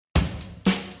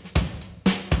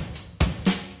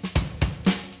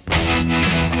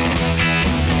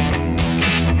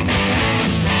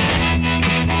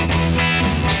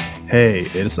Hey,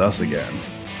 it's us again.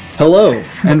 Hello,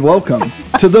 and welcome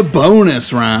to the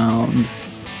bonus round.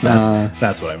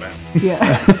 That's what I meant. Yeah.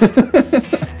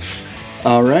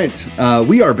 All right.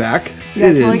 We are back.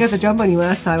 Yeah, I totally got the jump on you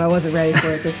last time. I wasn't ready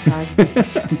for it this time.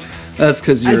 That's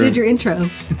because I did your intro.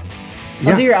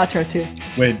 I'll do your outro too.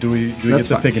 Wait, do we get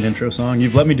to pick an intro song?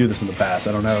 You've let me do this in the past.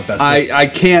 I don't know if that's I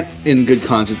can't in good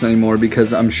conscience anymore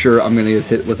because I'm sure I'm going to get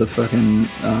hit with a fucking...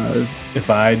 If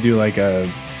I do like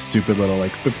a stupid little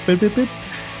like beep, beep, beep, beep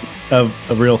of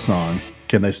a real song,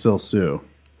 can they still sue?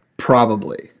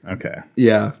 Probably. Okay.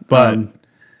 Yeah. But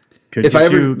could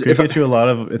get you a lot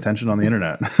of attention on the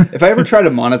internet. If I ever try to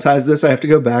monetize this, I have to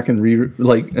go back and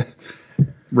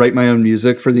write my own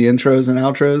music for the intros and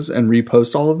outros and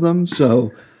repost all of them.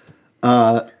 So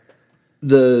I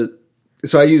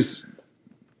use,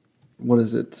 what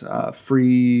is it?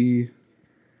 Free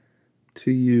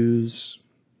to use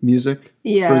music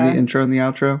for the intro and the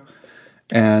outro.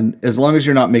 And as long as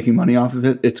you're not making money off of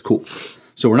it, it's cool.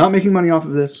 So we're not making money off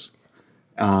of this.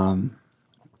 I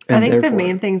think the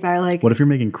main things I like. What if you're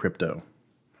making crypto?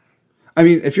 I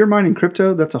mean, if you're mining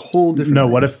crypto, that's a whole different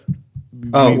thing. What if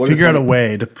we figure out a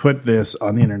way to put this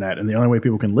on the internet, and the only way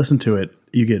people can listen to it,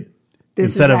 you get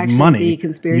instead of money, the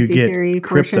conspiracy you get theory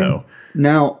crypto. Portion.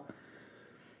 Now,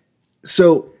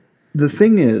 so the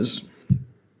thing is,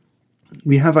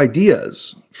 we have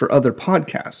ideas for other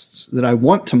podcasts that I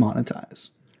want to monetize.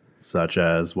 Such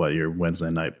as what, your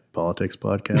Wednesday night politics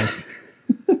podcast?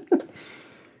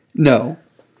 No.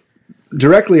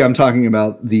 Directly, I'm talking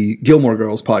about the Gilmore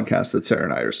Girls podcast that Sarah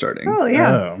and I are starting. Oh,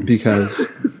 yeah.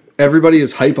 Because everybody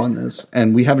is hype on this,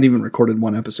 and we haven't even recorded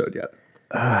one episode yet.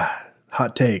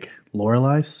 Hot take.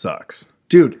 Lorelai sucks.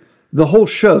 Dude, the whole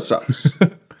show sucks.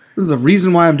 This is the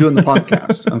reason why I'm doing the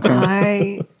podcast.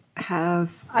 Okay.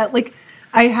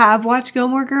 I have watched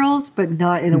Gilmore Girls, but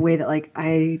not in a way that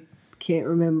I can't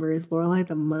remember. Is Lorelai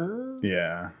the mom?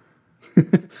 Yeah.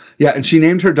 Yeah, and she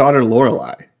named her daughter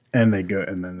Lorelai. And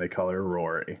then they call her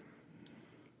Rory.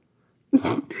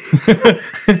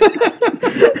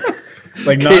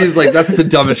 Katie's like, that's the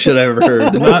dumbest shit I've ever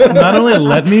heard. Not only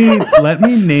let me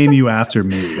name you after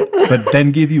me, but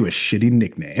then give you a shitty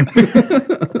nickname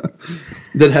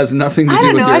that has nothing to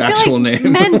do with your actual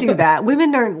name. Men do that.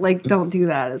 Women don't do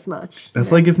that as much.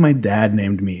 That's like if my dad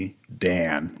named me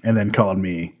Dan and then called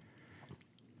me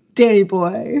Danny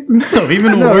Boy. No,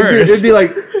 even worse. It'd be like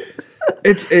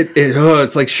it's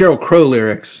like Sheryl Crow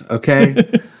lyrics,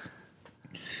 okay?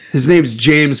 His name's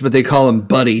James, but they call him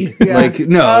Buddy. Yeah.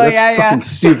 That's fucking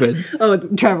stupid. Oh,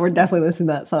 Trevor, we're definitely listening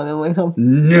to that song on the way home.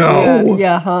 No.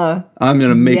 Yeah, huh? I'm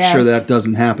going to make sure that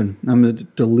doesn't happen. I'm going to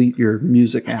delete your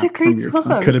music app. It's a great song.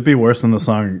 Phone. Could it be worse than the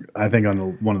song, I think on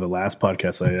one of the last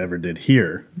podcasts I ever did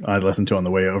here, I listened to on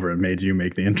the way over and made you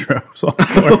make the intro song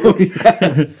for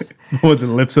yes. What was it,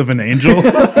 Lips of an Angel?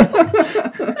 Goddamn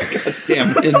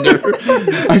Hinder.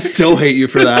 I still hate you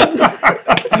for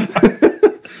that.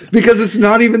 Because it's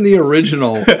not even the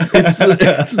original. It's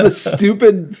the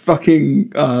stupid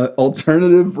fucking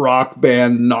alternative rock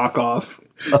band knockoff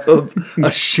of a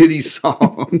shitty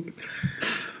song.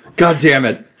 God damn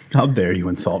it. How dare you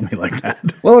insult me like that?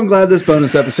 Well, I'm glad this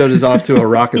bonus episode is off to a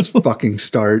raucous fucking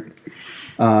start.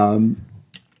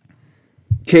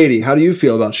 Katie, how do you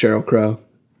feel about Sheryl Crow?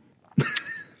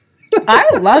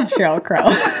 I love Sheryl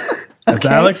Crow. As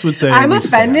Alex would say, I'm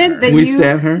offended that we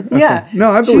stand her. Okay. Yeah, no,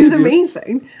 I believe she's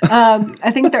amazing. I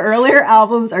think the earlier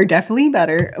albums are definitely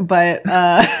better, but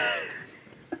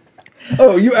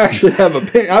oh, you actually have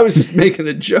opinion. I was just making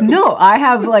a joke. No, I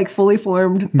have fully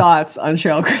formed thoughts on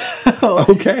Sheryl Crow.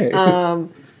 Okay.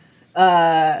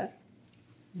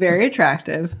 Very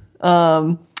attractive,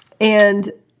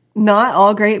 and not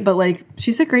all great, but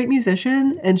she's a great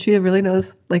musician, and she really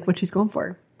knows what she's going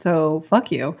for. So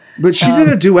fuck you. But she did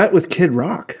a duet with Kid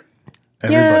Rock.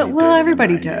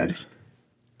 Everybody did.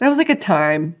 That was a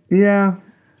time. Yeah.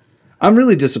 I'm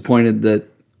really disappointed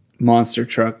that Monster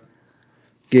Truck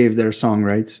gave their song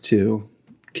rights to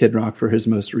Kid Rock for his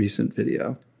most recent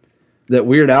video that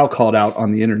Weird Al called out on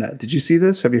the internet. Did you see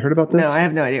this? Have you heard about this? No, I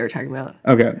have no idea what you're talking about.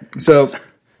 Okay. So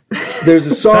there's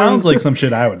a song. Sounds like some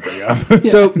shit I would bring up.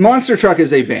 So Monster Truck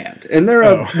is a band, and they're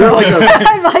like a.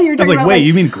 I thought you were talking about wait,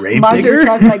 you mean Gravedigger?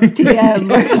 Monster Truck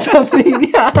TM or something?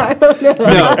 Yeah, I don't know.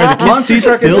 No, Monster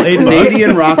Truck is a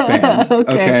Canadian rock band.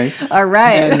 Okay. All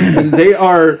right. And they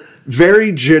are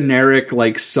very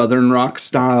generic, Southern rock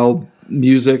style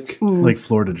music, like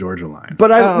Florida Georgia Line.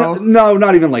 But no,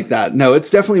 not even like that. No, it's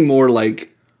definitely more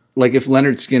like if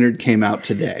Leonard Skinner came out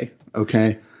today.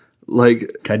 Okay.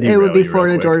 It would be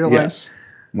Florida Georgia Line. Yes.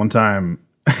 One time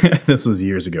This was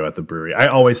years ago at the brewery. I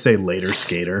always say later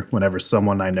skater whenever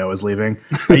someone I know is leaving.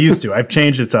 I used to. I've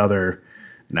changed it to other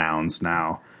nouns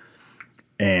now.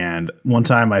 And one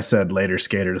time I said later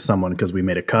skater to someone because we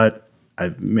made a cut.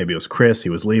 Maybe it was Chris. He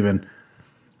was leaving.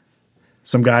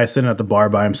 Some guy sitting at the bar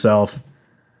by himself.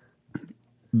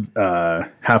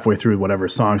 Halfway through whatever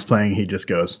song's playing, he just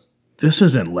goes, "This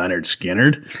isn't Leonard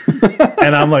Skinner."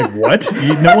 And I'm like, "What?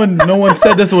 No one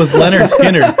said this was Leonard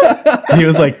Skinner." He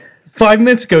was like, 5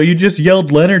 minutes ago, you just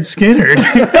yelled Leonard Skinner. And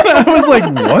I was like,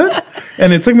 what?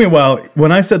 And it took me a while.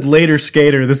 When I said later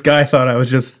skater, this guy thought I was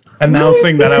just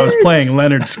announcing that I was playing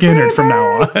Leonard Skinner from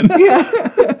now on. Yeah.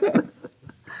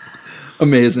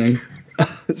 Amazing.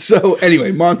 So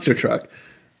anyway, Monster Truck.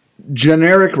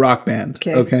 Generic rock band.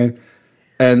 Okay.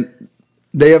 And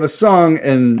they have a song,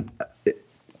 and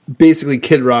basically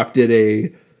Kid Rock did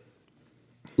a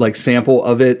sample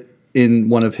of it in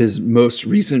one of his most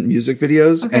recent music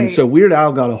videos. Okay. And so Weird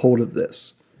Al got a hold of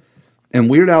this. And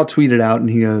Weird Al tweeted out, and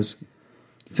he goes,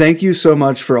 "Thank you so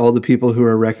much for all the people who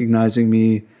are recognizing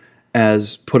me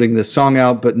as putting this song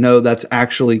out, but no, that's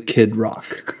actually Kid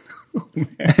Rock."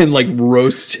 And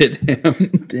roasted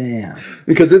him. Damn.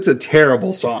 Because it's a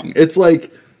terrible song. It's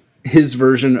like his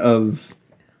version of,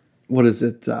 what is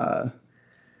it?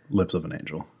 Lips of an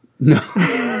Angel. No.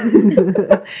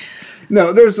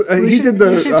 No, there's he did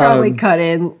the. You should probably cut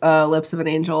in "Lips of an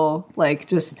Angel"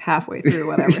 just halfway through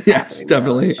whatever's yes,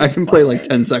 definitely. I can play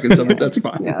 10 seconds of it. That's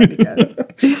fine. Yeah, that'd be good.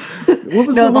 What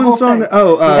was the one song?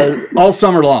 All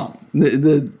Summer Long.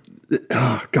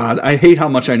 Oh God, I hate how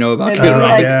much I know about Kid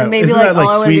Rock. Yeah. Maybe isn't that all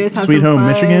I want to do is have Sweet some Home fun.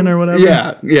 Michigan or whatever?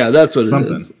 Yeah, that's what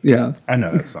it is. Yeah, I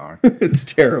know that song. It's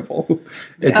terrible.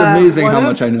 It's amazing how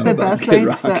much I know about Kid Rock. The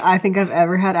best nights that I think I've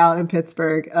ever had out in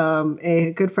Pittsburgh.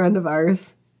 A good friend of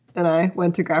ours and I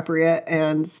went to Grapperia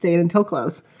and stayed until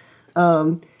close.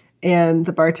 And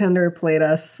the bartender played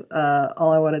us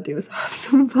All I Want to Do Is Have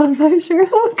Some Fun by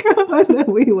Sheryl Crow, and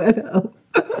then we went home.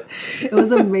 It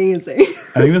was amazing.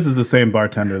 I think this is the same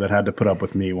bartender that had to put up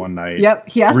with me one night. Yep,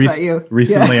 he asked about you.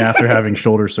 Recently after having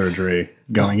shoulder surgery,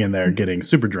 going in there, getting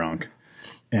super drunk,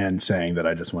 and saying that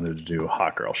I just wanted to do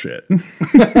hot girl shit.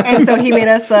 And so he made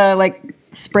us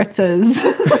spritzes.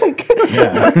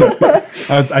 Yeah.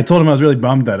 I told him I was really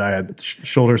bummed that I had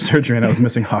shoulder surgery and I was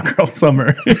missing hot girl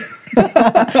summer.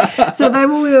 So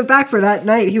then when we went back for that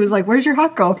night, he was like, "Where's your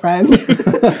hot girlfriend?"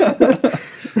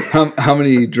 How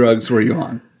many drugs were you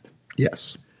on?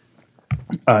 Yes.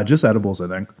 Just edibles, I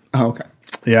think. Oh, okay.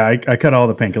 Yeah, I cut all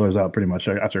the painkillers out pretty much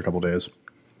after a couple days.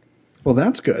 Well,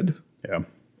 that's good. Yeah.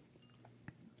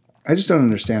 I just don't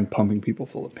understand pumping people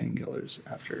full of painkillers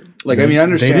after. I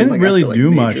understand. They didn't really after, do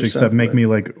much stuff, except make me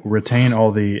retain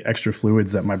all the extra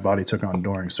fluids that my body took on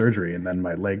during surgery, and then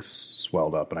my legs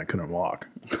swelled up and I couldn't walk.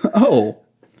 Oh.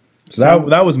 So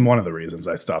that was one of the reasons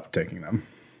I stopped taking them.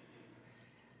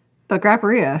 But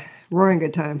Grapperia, roaring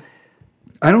good time.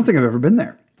 I don't think I've ever been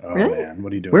there. Oh, really? Man,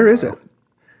 what are you doing? Where is it?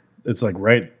 It's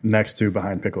right next to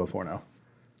behind Piccolo Forno.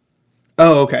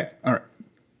 Oh, okay. All right.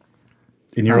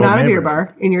 In your Not old a beer neighborhood.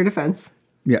 bar, in your defense.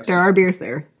 Yes. There are beers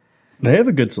there. They have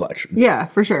a good selection. Yeah,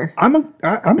 for sure. I'm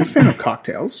a fan of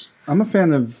cocktails. I'm a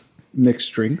fan of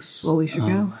mixed drinks. Well, we should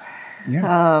go.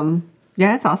 Yeah.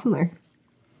 Yeah, it's awesome there.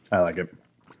 I like it.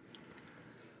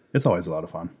 It's always a lot of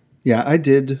fun. Yeah, I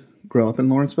did grow up in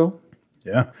Lawrenceville.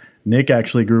 Yeah. Nick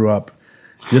actually grew up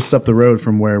just up the road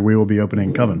from where we will be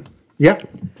opening Coven. Yeah.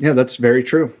 Yeah, that's very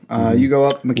true. You go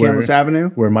up McCandless Avenue.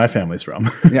 Where my family's from.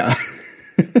 Yeah.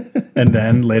 And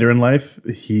then later in life,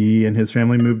 he and his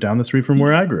family moved down the street from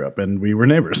where I grew up, and we were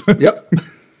neighbors. Yep.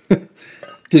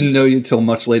 Didn't know you till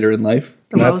much later in life.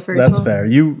 That's fair.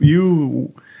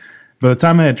 You by the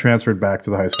time I had transferred back to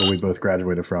the high school we both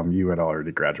graduated from, you had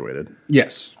already graduated.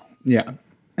 Yes. Yeah.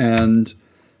 And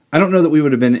I don't know that we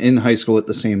would have been in high school at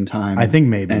the same time. I think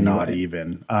maybe not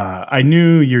even. I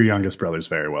knew your youngest brothers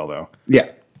very well, though. Yeah.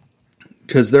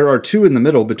 Because there are two in the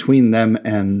middle between them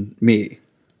and me.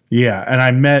 Yeah, and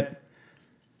I met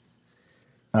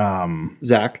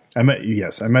Zach. I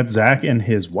met Zach and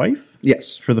his wife.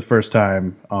 Yes. For the first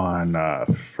time on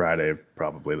Friday,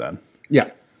 probably then.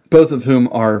 Yeah. Both of whom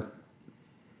are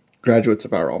graduates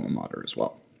of our alma mater as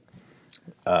well.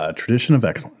 Tradition of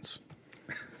excellence.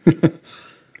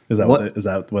 Is that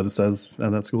what it says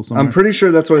at that school somewhere? I'm pretty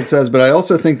sure that's what it says, but I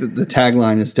also think that the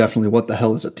tagline is definitely "What the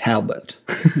hell is a Talbot?"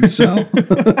 So,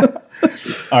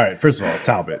 all right. First of all,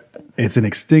 Talbot. It's an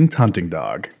extinct hunting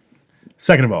dog.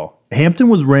 Second of all, Hampton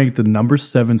was ranked the number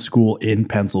 7 school in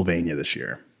Pennsylvania this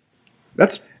year.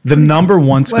 that's The number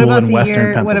 1 school in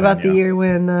Western Pennsylvania. What about the year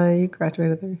when you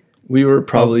graduated there? we were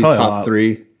probably top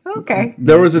 3. Okay.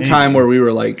 There was a time where we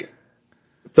were 3rd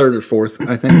or 4th,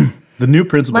 I think. The new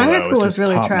principal My high though, school is was just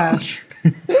really top trash.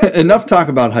 notch. Enough talk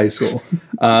about high school.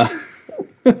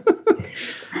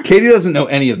 Katie doesn't know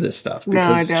any of this stuff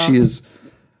because I don't. she is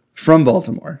from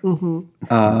Baltimore.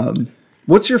 Mm-hmm.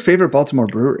 What's your favorite Baltimore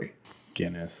brewery?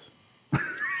 Guinness.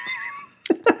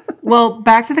 Well,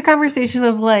 back to the conversation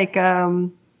of like,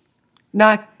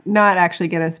 not actually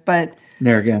Guinness, but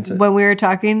Narragansett. when we were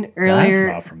talking That's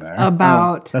earlier not from there.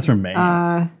 about That's from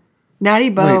Maine. Natty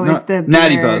Boh is the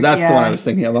Natty beer. Boh. That's the Yeah. one I was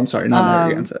thinking of. I'm sorry, not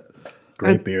Narragansett.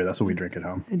 Great beer. That's what we drink at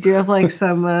home. I do have like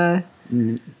some.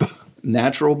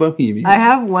 Natural Bohemian. I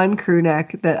have one crew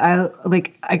neck that I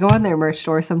like. I go on their merch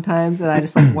store sometimes, and I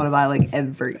just like want to buy like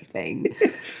everything.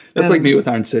 That's like me with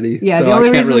Iron City. Yeah, so the only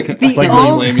I can't reason- really, the I can't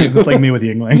only- really blame you. It's like me with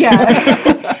Yingling.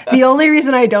 Yeah. The only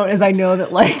reason I don't is I know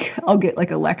that like I'll get like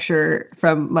a lecture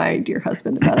from my dear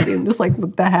husband about it. I'm just like,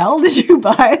 what the hell did you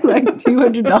buy like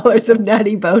 $200 of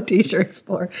Natty Boh t-shirts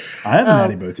for? I have a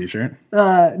Natty Boh t-shirt.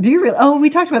 Do you really? Oh, we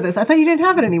talked about this. I thought you didn't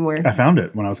have it anymore. I found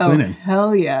it when I was Oh, cleaning.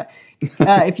 hell yeah.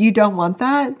 If you don't want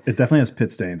that, It definitely has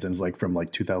pit stains and it's like from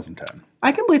like 2010.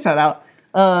 I can bleach that out.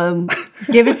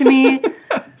 Give it to me.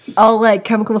 I'll like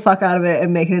chemical the fuck out of it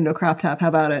and make it into a crop top. How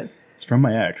about it? It's from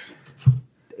my ex.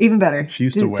 Even better. She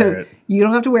used to wear it. You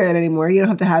don't have to wear it anymore. You don't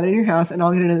have to have it in your house, and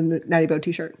I'll get it in a Natty Boh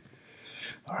t-shirt.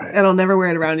 All right. And I'll never wear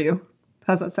it around you.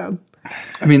 How's that sound?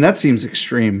 I mean, that seems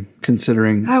extreme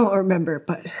considering. I won't remember,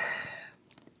 but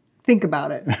think about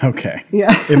it. Okay.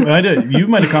 Yeah. You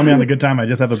might have caught me on the good time. I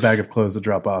just have a bag of clothes to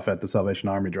drop off at the Salvation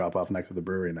Army drop off next to the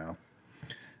brewery now.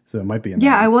 So it might be in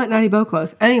Yeah, there. I want Natty Boh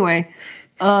clothes. Anyway,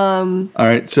 All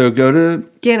right, so go to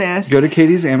Guinness.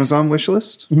 Katie's Amazon wish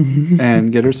list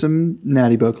and get her some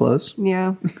Natty Boh clothes.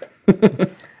 Yeah.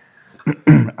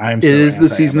 I'm so It is the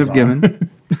season of anti-Amazon. giving.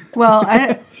 Well,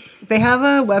 they have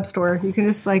a web store. You can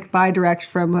just like buy direct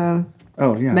from a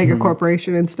Oh yeah, mega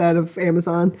corporation instead of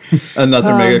Amazon.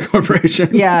 another mega corporation.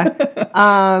 Yeah.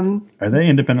 Are they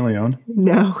independently owned?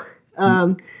 No.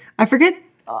 I forget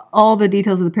all the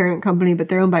details of the parent company, but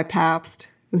they're owned by Pabst.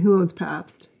 And who owns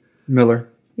Pabst? Miller.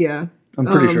 Yeah. I'm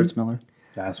pretty sure it's Miller.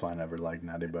 That's why I never liked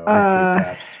Natty Boh.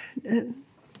 Pabst.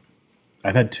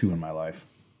 I've had two in my life.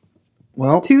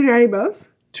 Well, 2 Natty Bohs?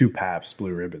 2 Pabst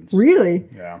Blue Ribbons. Really?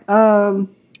 Yeah.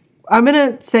 I'm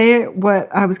going to say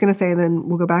what I was going to say, and then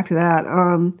we'll go back to that.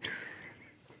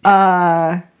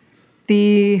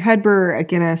 The head brewer at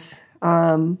Guinness,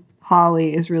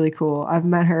 Holly, is really cool. I've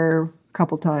met her a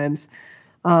couple times.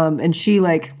 And she,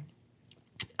 like,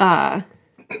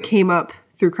 came up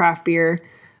through craft beer.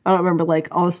 I don't remember, like,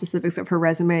 all the specifics of her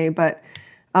resume, but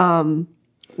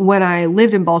when I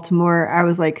lived in Baltimore, I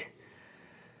was, like,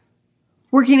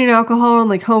 working in alcohol and,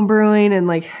 like, home brewing and,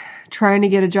 like, trying to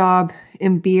get a job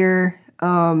in beer.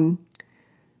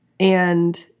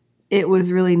 And it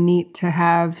was really neat to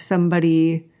have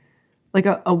somebody, like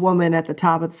a woman at the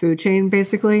top of the food chain,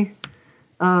 basically,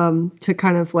 to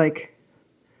kind of, like,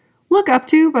 look up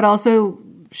to, but also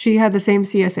she had the same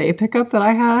CSA pickup that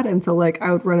I had. And so, like,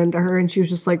 I would run into her and she was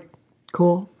just, like,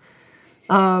 cool.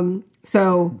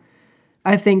 So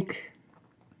I think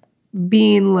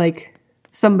being, like,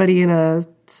 somebody in a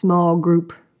small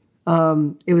group,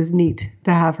 it was neat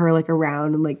to have her like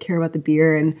around and like care about the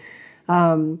beer. And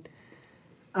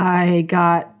I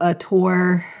got a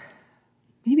tour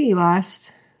maybe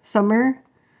last summer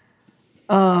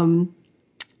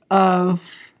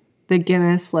of the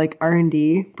Guinness like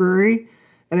R&D brewery,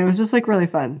 and it was just like really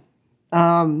fun.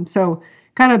 So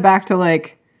kind of back to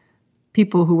like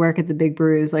people who work at the big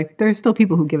breweries, like there's still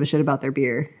people who give a shit about their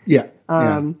beer. yeah.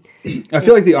 I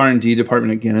feel like the R&D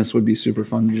department at Guinness would be super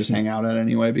fun to just hang out at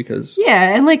anyway because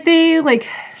Yeah, and like they like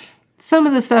some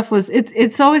of the stuff was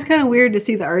it's always kind of weird to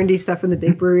see the R&D stuff in the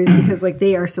big breweries because like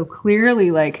they are so clearly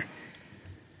like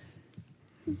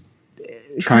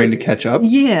trying to catch up.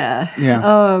 yeah.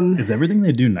 Is everything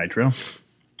they do nitro?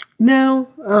 No.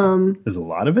 Is a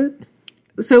lot of it?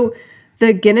 So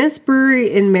the Guinness brewery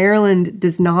in Maryland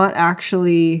does not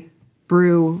actually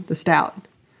brew the stout.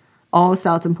 All the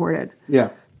stout's imported.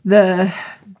 Yeah. The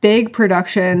big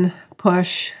production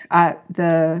push at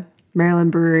the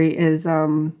Maryland brewery is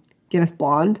Guinness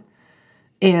Blonde,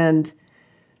 and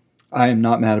I am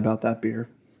not mad about that beer.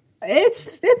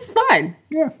 it's fine.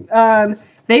 Yeah.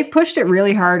 They've pushed it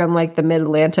really hard on like the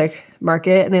Mid-Atlantic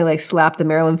market, and they like slapped the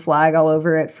Maryland flag all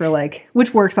over it for like,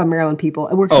 which works on Maryland people.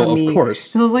 It works on me. of course.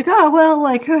 So I was like, oh well,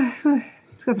 like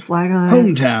it's got the flag on it.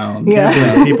 Hometown. Yeah.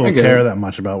 Yeah, people care that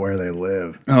much about where they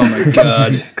live. Oh my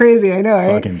god. Crazy, I know,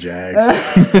 right? Fucking Jags.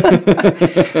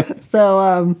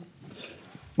 So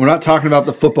We're not talking about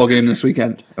the football game this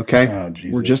weekend, okay? Oh,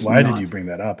 Jesus. We're just Why not. did you bring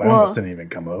that up? I Well- almost didn't even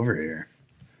come over here.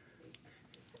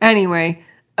 anyway,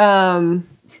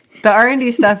 The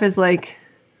R&D stuff is like,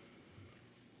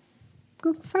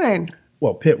 fine.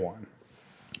 Well, Pitt won.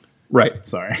 Right.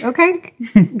 Sorry. Okay,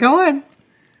 go on.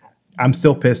 I'm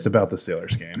still pissed about the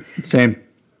Steelers game. Same.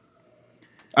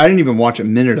 I didn't even watch a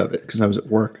minute of it because I was at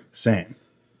work. Same.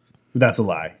 That's a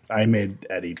lie. I made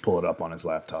Eddie pull it up on his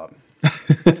laptop.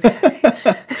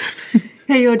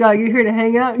 Hey, yo, dog, you here to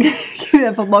hang out? Give me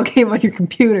that football game on your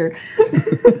computer.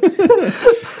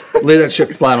 Lay that shit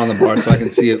flat on the bar so I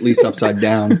can see it at least upside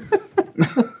down.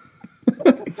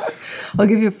 I'll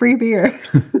give you a free beer.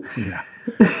 Yeah.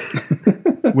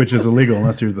 Which is illegal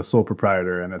unless you're the sole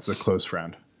proprietor and it's a close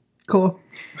friend. Cool.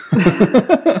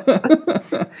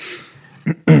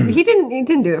 He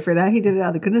didn't do it for that. He did it out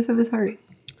of the goodness of his heart.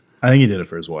 I think he did it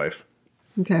for his wife.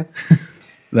 Okay.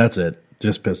 That's it.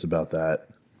 Just pissed about that.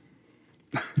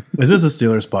 Is this a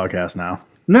Steelers podcast now?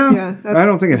 No, Yeah, I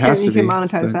don't think it has to be. You can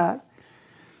monetize that.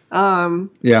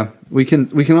 Yeah, we can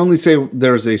only say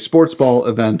there's a sports ball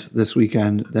event this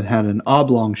weekend that had an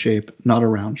oblong shape, not a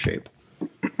round shape.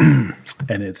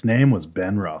 And its name was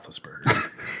Ben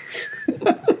Roethlisberger.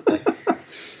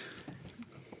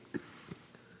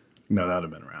 No, that would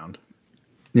have been round.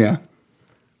 Yeah.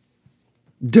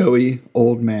 Doughy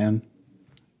old man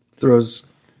throws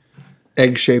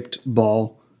egg-shaped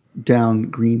ball down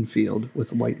green field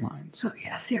with white lines. Oh,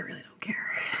 yeah. See, I really don't care.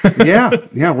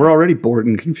 Yeah, we're already bored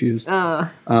and confused. So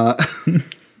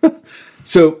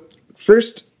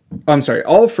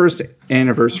all first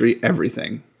anniversary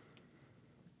everything.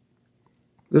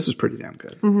 This is pretty damn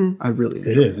good. Mm-hmm. I really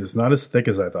enjoyed It is. It's not as thick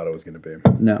as I thought it was going to be.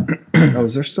 No. Oh,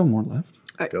 is there still more left?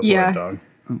 Go for Yeah. it, dog.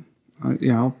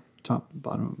 Yeah, I'll top the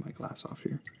bottom of my glass off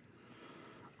here.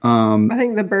 I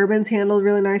think the bourbon's handled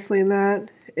really nicely in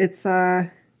that. It's No,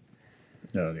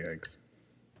 the eggs.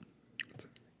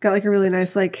 got like a really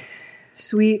nice, like,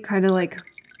 sweet kind of like,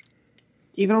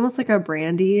 even almost like a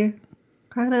brandy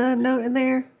kind of note in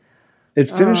there. It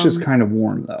finishes kind of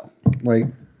warm though. Like,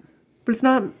 But it's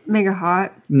not mega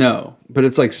hot. no, but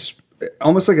it's like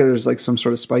almost like there's like some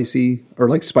sort of spicy or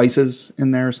like spices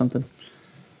in there or something.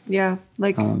 Yeah.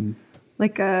 Like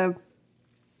I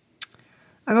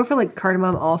go for like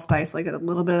cardamom allspice, like a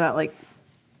little bit of that like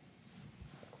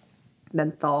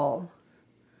menthol.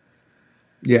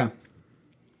 Yeah.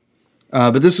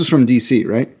 But this was from DC,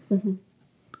 right? Mm-hmm.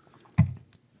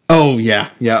 Oh, yeah.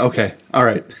 Yeah, okay. All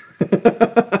right.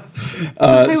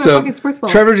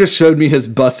 Trevor just showed me his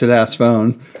busted-ass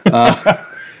phone.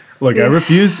 Look, I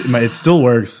refuse. It still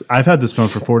works. I've had this phone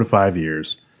for 4 to 5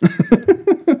 years.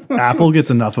 Apple gets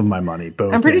enough of my money.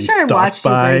 Both I'm pretty in sure I stock watched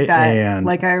you buy break that. and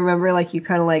Like I remember, like you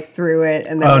kind of like threw it,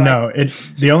 and then oh like, no!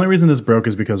 The only reason this broke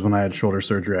is because when I had shoulder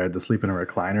surgery, I had to sleep in a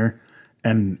recliner,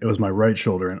 and it was my right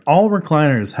shoulder. And all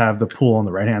recliners have the pull on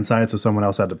the right hand side, so someone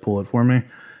else had to pull it for me.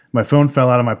 My phone fell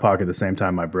out of my pocket at the same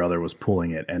time my brother was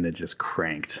pulling it, and it just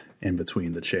cranked in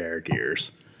between the chair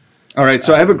gears. All right,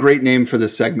 so I have a great name for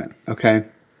this segment, okay?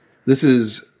 This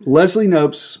is Leslie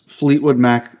Knope's Fleetwood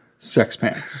Mac Sex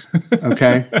Pants,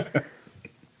 okay?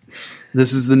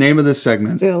 This is the name of this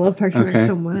segment. Dude, I love Parks and Rec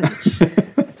so much.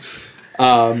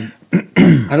 I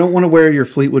don't want to wear your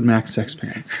Fleetwood Mac Sex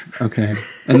Pants, okay?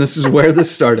 And this is where this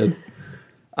started.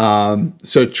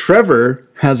 So Trevor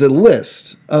has a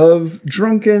list of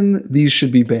drunken, these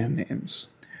should be band names.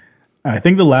 I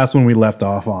think the last one we left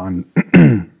off on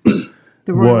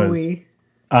The Royal was We.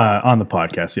 on the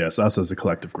podcast, yes, us as a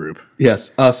collective group,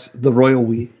 Yes, us, the Royal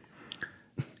We.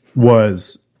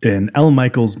 was an L.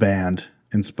 Michaels band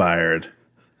inspired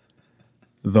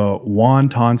the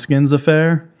Wontonskins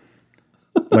affair,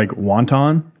 like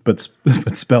wonton, but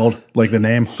spelled like the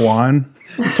name Juan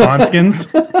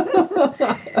Tonskins.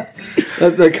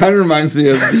 That kind of reminds me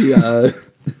of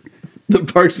the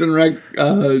Parks and Rec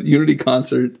Unity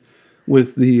concert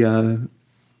with the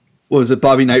what was it,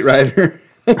 Bobby Knight Rider?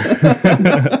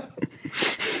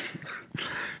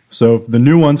 So the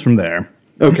new ones from there.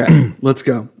 Okay, let's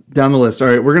go down the list. All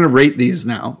right, we're gonna rate these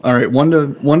now. All right, 1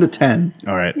 to 10.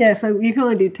 All right. Yeah, so you can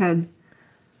only do 10.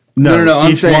 No.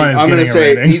 I'm each one is going to getting a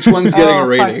say rating. each one's getting Oh, a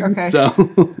rating. fuck, okay.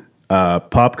 So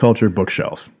Pop culture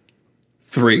bookshelf.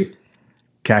 3,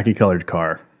 Khaki colored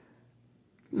car.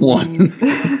 1.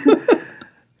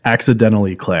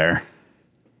 Accidentally Claire.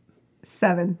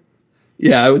 7.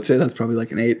 Yeah, I would say that's probably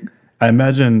like an 8. I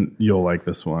imagine you'll like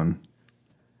this one.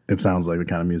 It sounds like the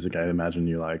kind of music I imagine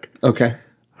you like. Okay.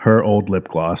 Her old lip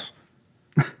gloss.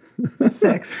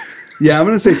 6. Yeah, I'm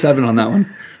going to say 7 on that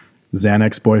one.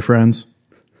 Xanax boyfriends.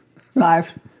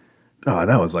 5. Oh,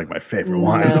 that was like my favorite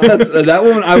one. That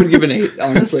one I would give an 8.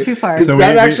 Honestly, That's too far. So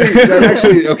that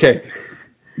actually okay.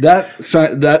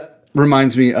 That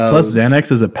reminds me of Plus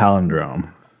Xanax is a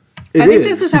palindrome. I think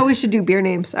this is how we should do beer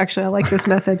names. Actually, I like this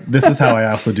method. This is how I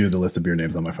also do the list of beer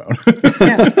names on my phone.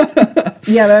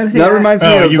 Yeah, That reminds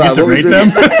me of you get to rate them?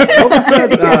 What was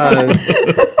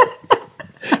that?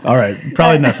 All right,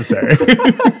 probably necessary.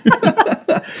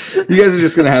 You guys are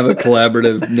just going to have a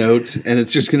collaborative note, and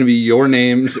it's just going to be your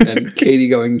names and Katie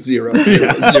going 0,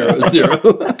 0, 0,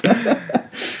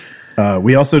 0.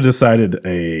 We also decided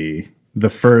the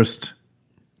first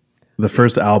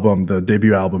album, the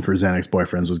debut album for Xanax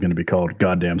Boyfriends, was going to be called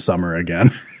 "Goddamn Summer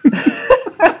Again."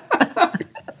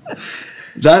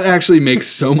 That actually makes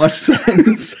so much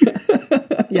sense.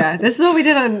 Yeah, this is what we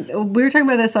did we were talking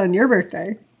about this on your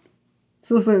birthday. This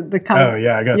was the Oh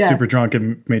yeah, I got super drunk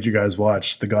and made you guys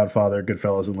watch The Godfather,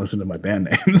 Goodfellas, and listen to my band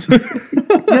names.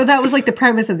 No, that was like the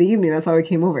premise of the evening. That's why we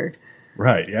came over.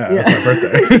 Right, yeah, that's my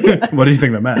birthday. What do you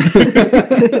think that meant?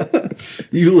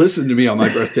 You listened to me on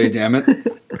my birthday, damn it.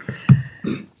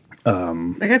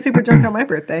 I got super drunk on my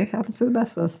birthday. Happens to the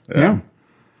best of us. Yeah.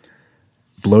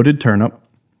 Bloated Turnip.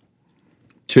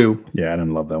 2. Yeah, I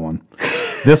didn't love that one.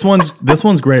 This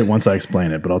one's great once I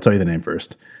explain it, but I'll tell you the name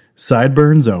first.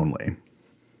 Sideburns Only.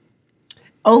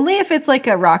 Only if it's like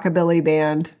a rockabilly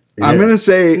band. I'm gonna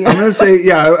say,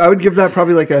 yeah, I would give that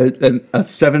probably like a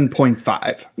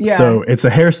 7.5. Yeah. So it's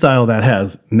a hairstyle that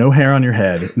has no hair on your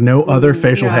head, no other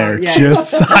facial hair,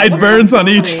 just sideburns on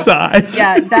each side.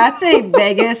 Yeah, that's a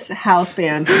Vegas house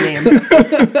band name.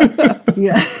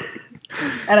 Yeah.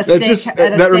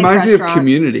 That reminds me of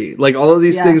Community. Like all of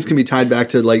these things can be tied back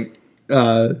to like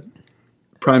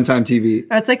primetime TV.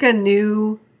 That's like a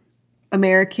new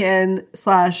American /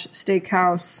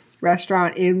 steakhouse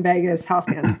restaurant in Vegas house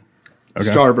band. Okay.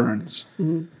 Starburns.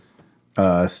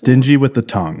 Mm-hmm. Stingy with the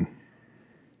Tongue.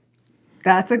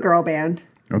 That's a girl band.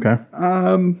 Okay.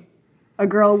 A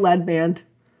girl-led band.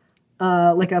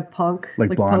 Like a punk.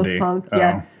 Like Blondie. Post-punk. Oh,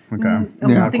 Yeah. okay. Mm-hmm.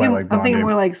 Not I'm quite like Blondie. thinking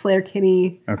more like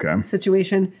Slayer-Kinney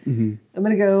situation. Mm-hmm. I'm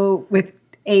going to go with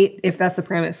 8 if that's the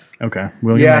premise. Okay.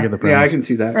 Will you make it the premise? Yeah, I can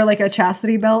see that. Or like a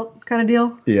chastity belt kind of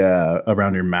deal. Yeah,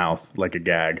 around your mouth, like a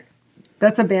gag.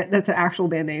 That's a band. That's an actual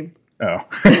band name. Oh.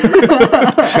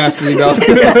 Chastity belt.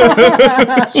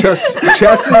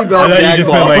 Chastity belt. I thought you just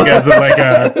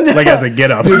meant like as a get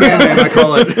up. New band name, I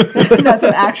call it. That's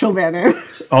an actual band name.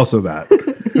 Also that.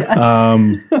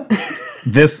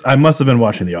 This I must have been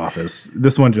watching The Office.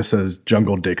 This one just says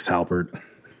Jungle Dicks Halpert.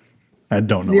 I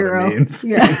don't know 0. what it means.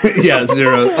 Yeah. Yeah,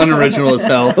 0. Unoriginal as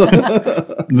hell.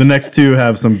 The next two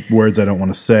have some words I don't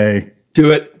want to say.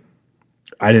 Do it.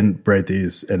 I didn't write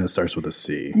these, and it starts with a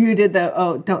C. You did the.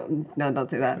 Oh, don't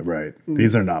say that. Right.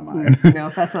 These are not mine.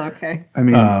 No, that's not okay. I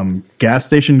mean, Gas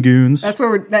Station Goons. That's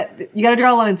where you got to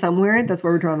draw a line somewhere. That's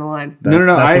where we're drawing the line. no.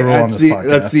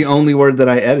 That's the only word that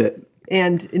I edit.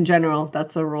 And in general,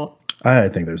 that's the rule. I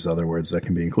think there's other words that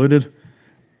can be included.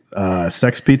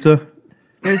 Sex Pizza.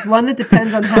 There's one that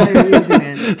depends on how you're using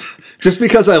it. Just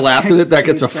because I laughed at it, that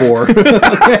gets a 4.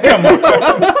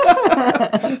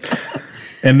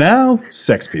 And now,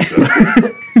 Sex Pizza.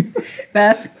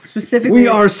 That's specifically. We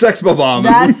are Sex Bomb.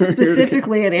 That's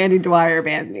specifically an Andy Dwyer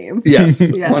band name. Yes,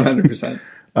 100%.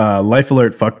 Life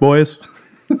Alert Fuckboys.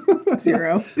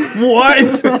 0. What?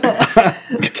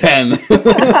 10.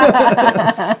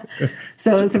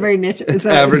 So it's a very niche. It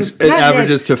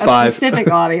averages to 5. A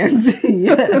specific audience.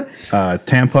 Yeah.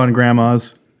 Tampon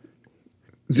Grandmas.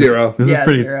 0. This is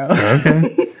pretty. 0.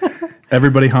 Okay.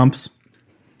 Everybody Humps.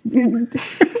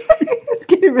 It's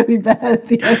getting really bad at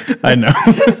the end. I know.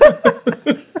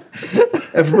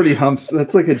 Everybody Humps.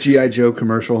 That's like a G.I. Joe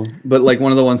commercial, but like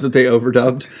one of the ones that they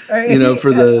overdubbed. Right,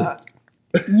 For the.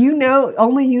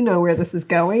 Only you know where this is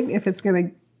going. If it's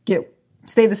going to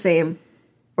stay the same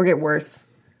or get worse.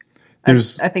 I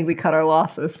think we cut our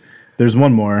losses. There's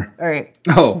one more. All right.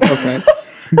 Oh, okay.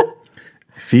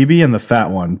 Phoebe and the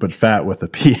Fat One, but fat with a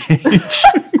PH.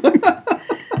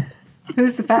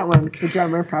 Who's the fat one? The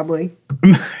drummer, probably.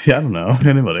 Yeah, I don't know.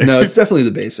 Anybody. No, it's definitely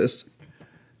the bassist.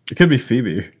 It could be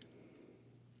Phoebe.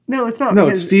 No, it's not. No,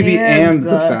 it's Phoebe and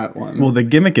the fat one. Well, the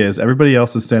gimmick is everybody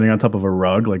else is standing on top of a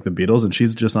rug like the Beatles, and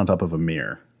she's just on top of a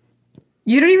mirror.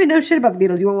 You don't even know shit about the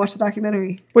Beatles. You won't watch the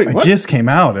documentary. Wait, I what? just came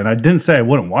out, and I didn't say I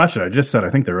wouldn't watch it. I just said I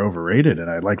think they're overrated, and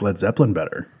I like Led Zeppelin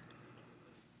better.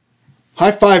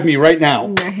 High five me right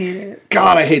now. I hate it.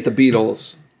 God, I hate the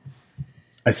Beatles.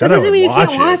 I said That I doesn't would mean you watch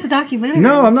can't watch it. the documentary.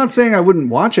 No, I'm not saying I wouldn't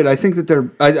watch it. I think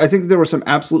that I think that there were some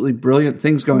absolutely brilliant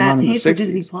things going Matt on in the pays for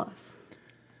Disney 60s. Plus.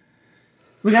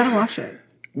 We gotta watch it.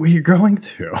 We're going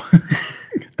to.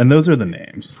 And those are the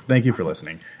names. Thank you for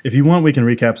listening. If you want, we can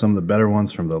recap some of the better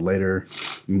ones from the later,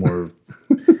 more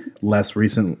less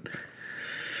recent.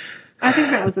 I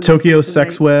think that was Tokyo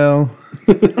Sex Whale.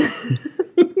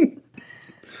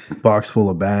 Box full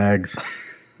of bags.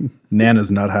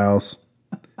 Nana's Nut House.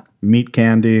 Meat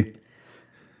candy.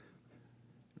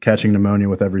 Catching pneumonia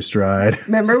with every stride.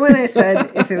 Remember when I said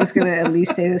if it was going to at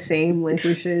least stay the same, like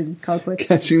we should call quits?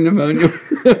 Catching pneumonia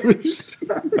with every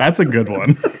stride. That's a good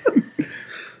one.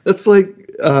 That's like...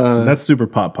 That's super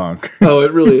pop punk. Oh,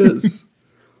 it really is.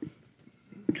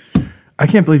 I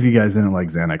can't believe you guys didn't like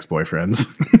Xanax Boyfriends.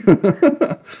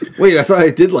 Wait, I thought I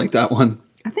did like that one.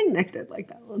 I think Nick did like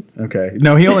that one. Okay.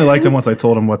 No, he only liked him once I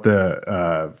told him what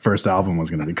the first album was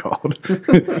going to be called.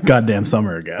 Goddamn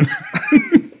Summer Again.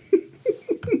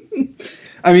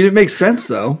 I mean, it makes sense,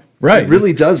 though. Right. It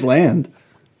really does land.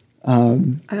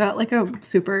 I got like a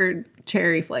super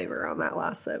cherry flavor on that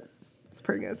last sip. It's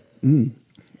pretty good.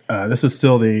 This is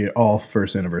still the all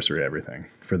first anniversary everything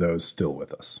for those still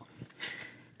with us.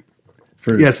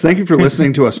 Yes, thank you for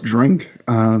listening to us drink.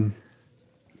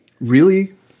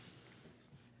 Really?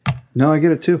 No, I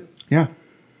get it too. Yeah.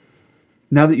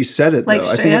 Now that you said it, Like though,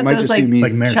 I straight think it up might those, just like, be me.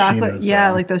 Like Chocolate, Maraschinos,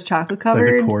 yeah, like those chocolate like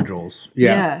covered. the cordials.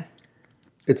 Yeah.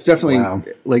 It's definitely Wow.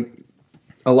 like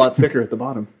a lot thicker at the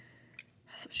bottom.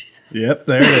 That's what she said. Yep,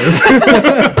 there it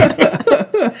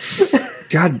is.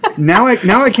 God, now I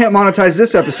can't monetize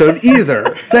this episode either.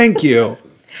 Thank you.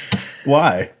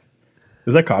 Why?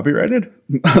 Is that copyrighted?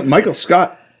 Michael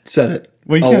Scott said it.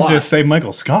 Well, you a can't lot. just say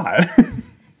Michael Scott.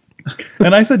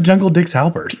 And I said Jungle Dix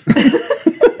Halbert.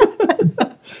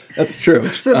 That's true.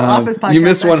 an Office podcast, You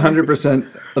miss actually. 100%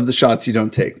 of the shots you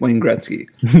don't take. Wayne Gretzky.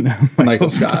 Michael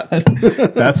Scott.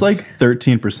 That's like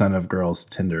 13% of girls'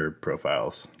 Tinder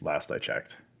profiles, last I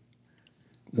checked.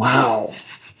 Wow.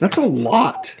 That's a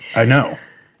lot. I know.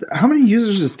 How many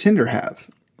users does Tinder have?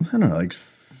 I don't know, like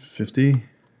 50?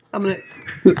 I'm gonna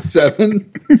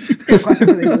 7? question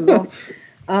for the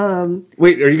Google.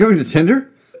 Wait, are you going to Tinder?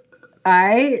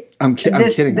 I'm kidding.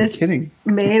 I'm This kidding.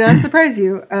 may not surprise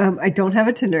you. I don't have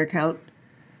a Tinder account,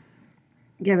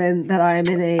 given that I'm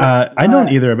in a I don't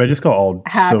either, but I just call all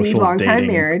happy social long-time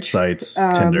dating marriage. sites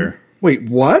Tinder. Wait,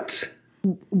 what?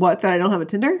 What, that I don't have a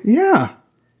Tinder? Yeah.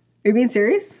 Are you being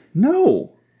serious?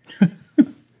 No.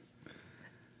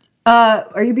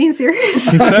 Are you being serious?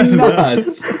 I'm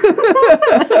not.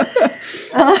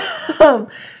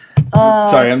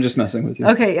 Sorry, I'm just messing with you.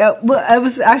 Okay, yeah. Well, I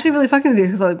was actually really fucking with you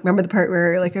because I remember the part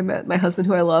where like I met my husband,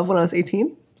 who I love, when I was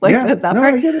 18. Like Yeah. that No,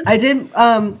 part. I get it. I did.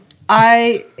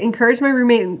 I encouraged my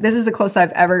roommate. This is the closest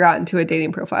I've ever gotten to a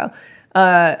dating profile.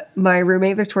 My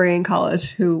roommate Victoria in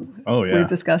college, who Oh, yeah. we've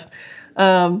discussed.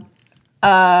 Hey,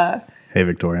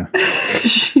 Victoria.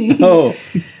 Oh,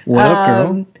 what up,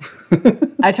 girl?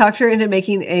 I talked her into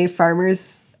making a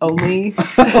farmers only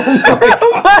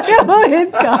profile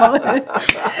in college.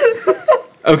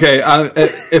 Okay,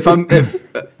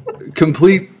 if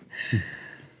complete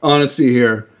honesty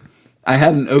here, I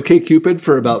had an OkCupid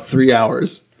for about 3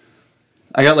 hours.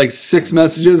 I got like 6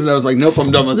 messages, and I was like, "Nope,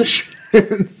 I'm done with this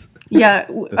shit." Yeah,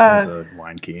 This one's a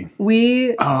wine key.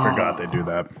 we. Forgot they do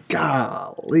that.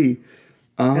 Golly.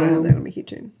 I don't have that on my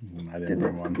keychain. I didn't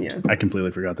bring one. Yeah. I completely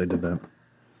forgot they did that.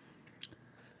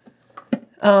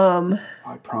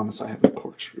 I promise I have a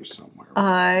corkscrew somewhere.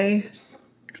 I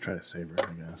Could try to savor it,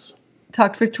 I guess.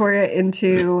 talked Victoria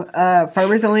into a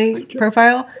farmers only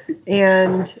profile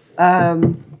and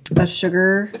a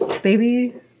sugar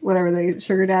baby, whatever they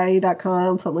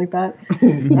sugardaddy.com, something like that.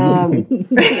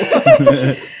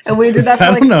 And we did that for I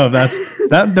like don't know if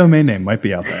that domain name might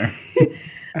be out there.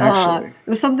 Actually, it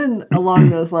was something along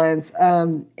those lines.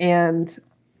 And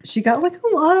she got like a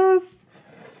lot of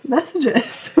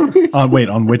messages. Wait,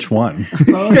 on which one?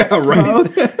 yeah, right.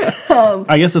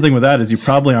 I guess the thing with that is you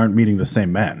probably aren't meeting the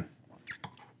same men.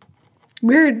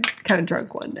 We were kind of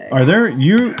drunk one day. Are there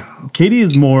Katie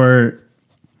is more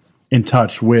in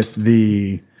touch with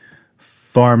the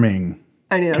farming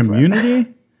I knew that's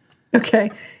community? Okay.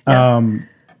 Yeah.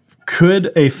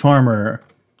 Could a farmer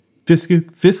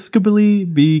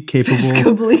fiscally be capable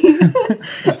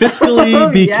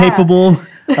Yeah. capable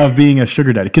of being a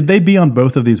sugar daddy? Could they be on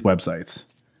both of these websites?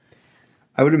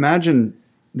 I would imagine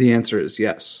the answer is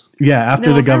yes. Yeah, after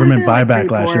No, the government farmers are, like, buyback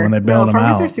pretty last poor. year when they bailed them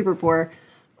farmers out. are super poor.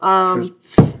 I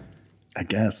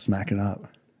guess smack it up.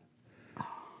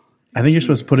 I think you're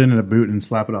supposed to put it in a boot and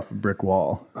slap it off a brick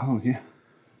wall. Oh yeah.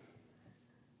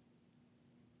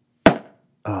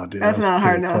 Oh, dude, That's that was not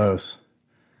hard pretty enough. close.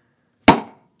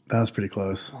 That was pretty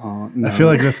close. Oh, no. I feel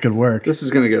like this could work. This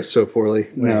is going to go so poorly.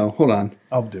 No, hold on.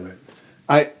 I'll do it.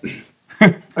 I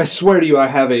I swear to you, I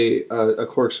have a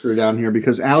corkscrew down here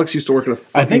because Alex used to work at a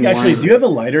fucking I think actually, winery. do you have a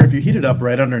lighter? If you heat it up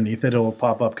right underneath it, it'll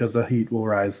pop up because the heat will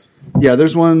rise. Yeah,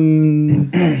 there's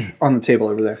one on the table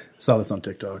over there. Saw this on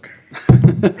TikTok.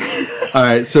 All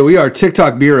right, so we are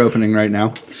TikTok beer opening right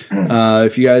now.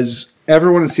 If you guys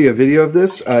ever want to see a video of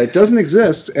this, it doesn't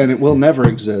exist, and it will never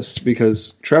exist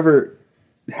because Trevor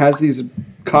has these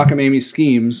cockamamie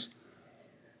schemes.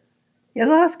 He has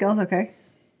a lot of skills, okay?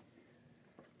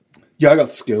 Yeah, I got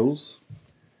skills,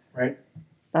 right?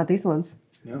 Not these ones.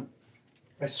 No.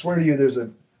 I swear to you, there's a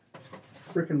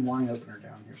freaking wine opener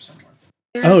down here somewhere.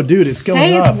 Oh, dude, it's going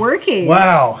Hey, up. it's working.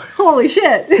 Wow. Holy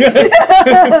shit.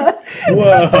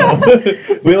 Whoa.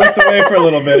 We looked away for a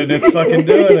little bit, and it's fucking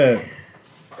doing it.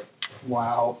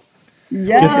 Wow.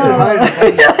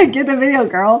 Yeah. Get the video,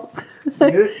 girl.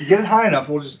 Get it high enough,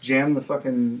 we'll just jam the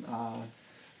fucking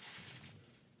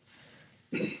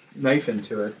knife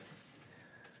into it.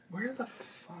 Where the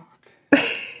fuck?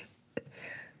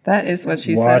 That is what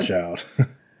she Watch said. out.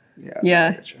 Yeah.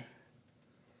 I gotcha.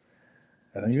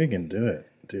 I think we can do it.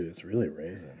 Dude, it's really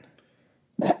raisin.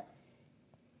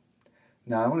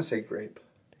 No, I want to say grape.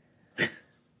 I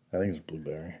think it's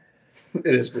blueberry.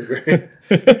 It is blueberry.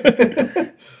 We're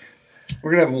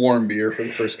going to have warm beer for the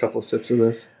first couple of sips of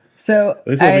this. So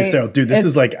This will be sterile. Dude, this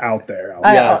is like out there.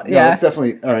 Yeah, yeah. it's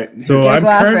definitely... All right. So Get a I'm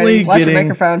glass currently ready. Watch your getting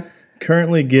microphone.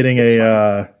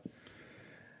 a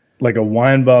like a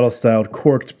wine bottle styled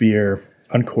corked beer,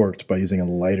 uncorked by using a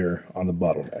lighter on the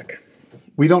bottleneck.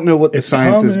 We don't know what the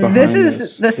science is coming. behind This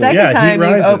this. is the second Yeah, heat time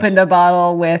you've rises. opened a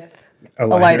bottle with a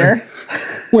lighter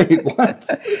Wait, what?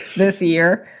 this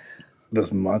year.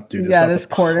 This month, dude. Yeah, is this about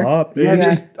to quarter. pop, Yeah, dude.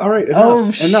 just... All right, enough.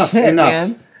 Oh, enough. shit,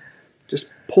 man. Just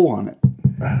pull on it.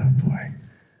 Oh, boy.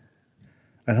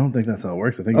 I don't think that's how it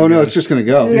works. I think. Oh, no, it's just going to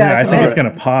go. Yeah. I think All it's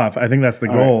gonna pop. I think that's the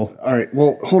goal. All right,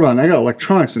 well, hold on. I got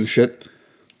electronics and shit.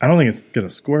 I don't think it's gonna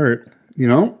squirt. You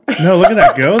know? No, look at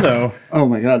that go though. Oh,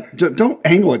 my God. Don't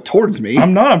angle it towards me.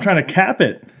 I'm not. I'm trying to cap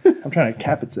it. I'm trying to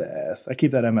cap its ass. I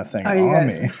keep that MF thing you on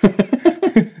guys- me.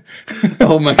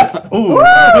 Oh, my God.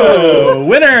 Ooh,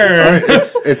 winner!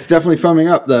 It's definitely foaming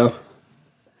up, though.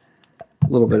 A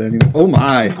little bit anyway. Oh,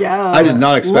 my. Yeah. I did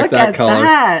not expect Look that at color.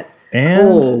 That. And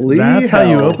Holy that's how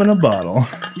you hell. open a bottle.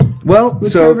 Well,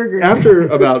 so Trevor Green. after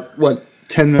about,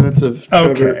 10 minutes of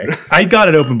Trevor... Okay, I got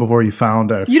it open before you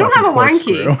found a. You don't have a wine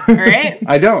key, all right?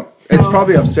 I don't. It's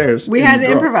probably upstairs. We in had the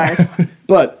to drawer. improvise.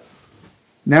 But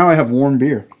now I have warm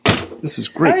beer. This is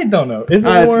great. I don't know. Is it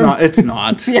It's warm? not. It's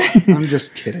not. Yeah. I'm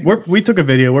just kidding. We took a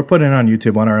video. We're putting it on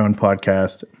YouTube on our own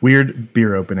podcast,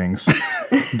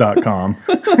 weirdbeeropenings.com.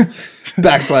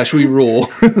 / we rule.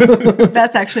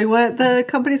 That's actually what the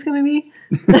company's going to be.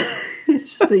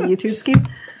 It's just a YouTube scheme.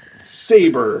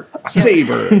 Saber.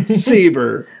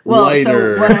 Well,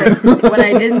 lighter. so what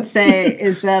I didn't say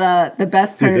is that the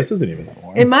best part, Dude, this isn't even that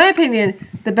warm. in my opinion,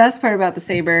 the best part about the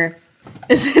Saber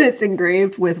is that it's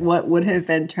engraved with what would have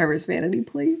been Trevor's vanity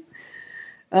plate.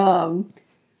 Oh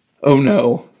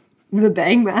no. The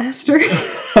Bang Master.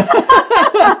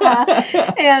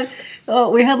 And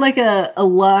we had like a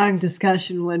long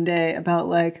discussion one day about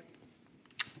like,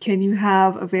 can you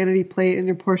have a vanity plate in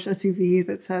your Porsche SUV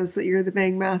that says that you're the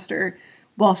Bang Master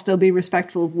while still being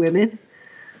respectful of women?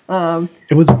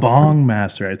 It was Bong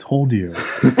Master. I told you. It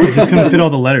just couldn't fit all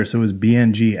the letters, so it was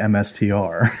BNG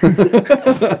MSTR.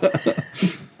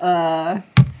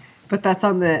 But that's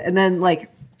on the, and then like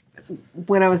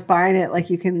when I was buying it, like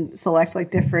you can select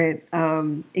like different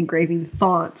engraving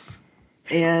fonts,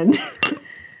 and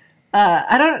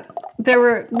there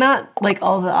were not like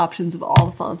all the options of all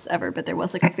the fonts ever, but there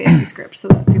was like a fancy script, so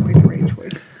that seemed like the right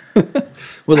choice.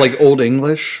 With like Old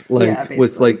English, like Yeah, with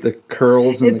basically. like the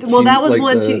curls and the Well, that was like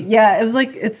one the- too. Yeah, it was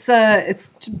like it's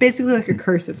basically like a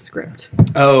cursive script.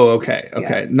 Oh, okay.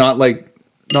 Yeah. Not like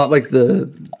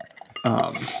the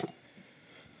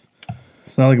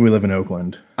It's not like we live in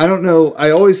Oakland. I don't know.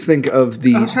 I always think of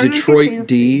the trying to make it Detroit fancy.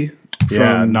 D from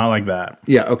Yeah, not like that.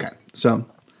 Yeah, okay. So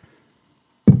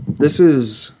this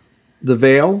is the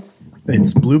Veil.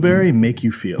 It's Blueberry Make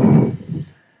You Feel.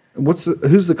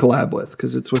 Who's the collab with?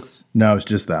 Because it's with No, it's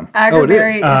just them.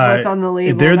 Agriberry is Uh, what's on the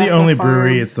label. They're the That's only farm.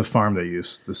 brewery. It's the farm they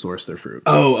use to source their fruit.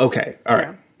 Oh, okay. All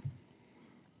right.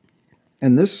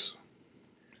 And this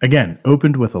Again,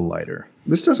 opened with a lighter.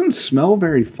 doesn't smell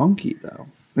very funky though.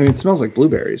 I mean, it smells like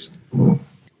blueberries.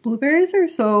 Blueberries are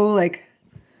so like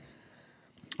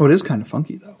Oh, it is kind of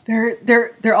funky though.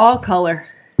 they're all color.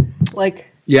 Like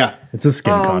Yeah. It's a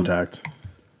skin contact.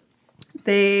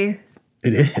 they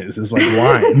It is. It's like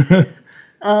wine.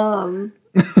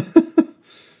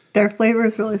 their flavor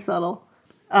is really subtle.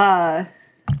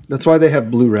 That's why they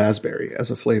have blue raspberry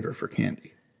as a flavor for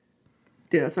candy.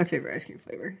 Dude, that's my favorite ice cream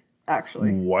flavor,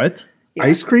 actually. What? Yeah.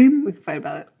 Ice cream? We can fight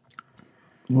about it.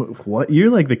 What?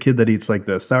 You're like the kid that eats like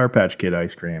the Sour Patch Kid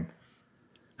ice cream.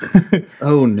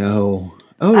 Oh, no.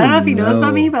 Oh, I don't know if you know this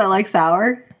about me, but I like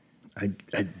sour. I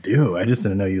do. I just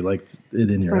didn't know you liked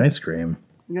it in your ice cream.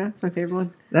 Yeah, it's my favorite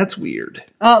one. That's weird.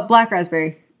 Oh, black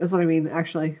raspberry. That's what I mean,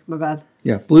 actually. My bad.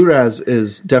 Yeah, Blue Raz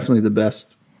is definitely the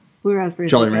best Blue raspberry.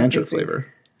 Jolly Rancher flavor.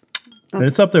 And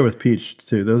it's up there with peach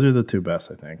too. Those are the two best,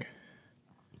 I think.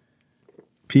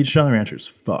 Peach Jolly Ranchers,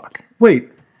 fuck. Wait,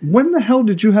 when the hell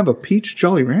did you have a peach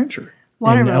Jolly Rancher?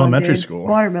 Watermelon. In elementary dude. school.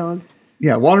 Watermelon.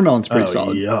 Yeah, watermelon's pretty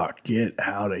solid. Yuck! Get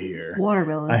out of here.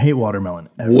 Watermelon. I hate watermelon.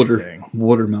 Everything.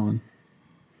 Watermelon.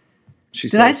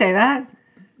 Did I say that?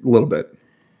 A little bit.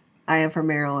 I am from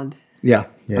Maryland. Yeah,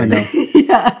 Yeah, I know.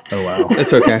 Oh wow.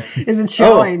 It's okay. Isn't Oh,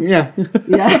 showing. yeah.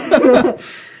 Yeah.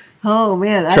 Oh,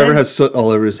 man. Trevor has soot all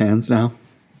over his hands now.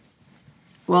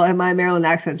 Well, and my Maryland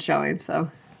accent's showing, so.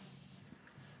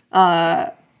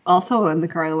 Also, in the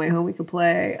car on the way home, we could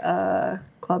play a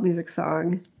club music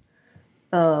song.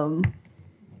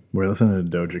 We're listening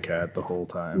to Doja Cat the whole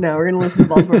time. No, we're going to listen to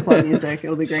Baltimore club music.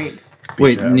 It'll be great.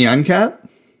 Wait, Yes. Nyan Cat?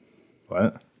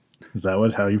 What? Is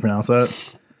that how you pronounce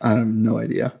that? I have no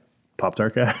idea. Pop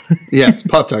Tart Cat? Yes,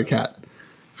 Pop Tart Cat.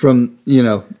 From,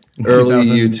 early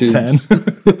 2010.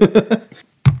 YouTubes.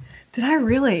 Did I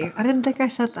really? I didn't think I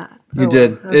said that. You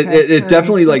did. Okay. It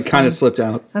definitely That's kind of fine. slipped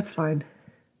out. That's fine.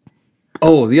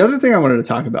 Oh, the other thing I wanted to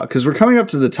talk about, because we're coming up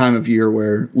to the time of year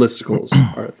where listicles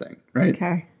are a thing, right?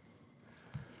 Okay.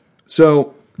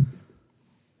 So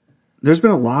there's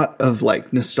been a lot of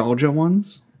like nostalgia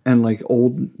ones and like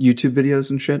old YouTube videos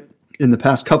and shit in the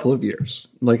past couple of years.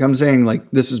 Like I'm saying, like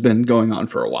this has been going on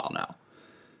for a while now.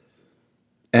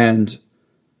 And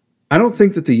I don't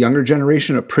think that the younger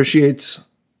generation appreciates,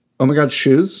 oh my God,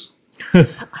 shoes. I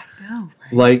know.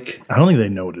 Like, I don't think they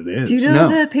know what it is. Do you know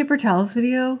No. the paper towels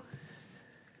video?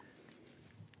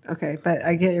 Okay, but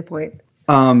I get your point.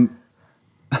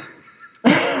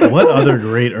 What other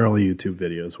great early YouTube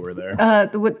videos were there?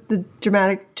 The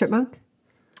dramatic chipmunk?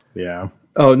 Yeah.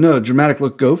 oh no, dramatic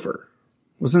look gopher.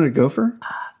 Wasn't it a gopher?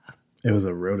 It was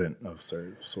a rodent of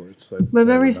sorts. My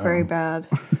memory's very bad.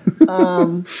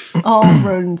 All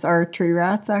rodents are tree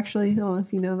rats, actually. I don't know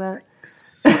if you know that.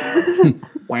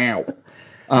 Wow.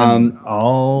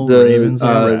 All The, ravens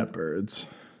are rat birds.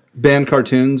 Band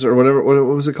cartoons or whatever. What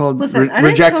was it called? Listen, I didn't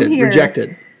Rejected. come here-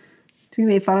 Rejected. To be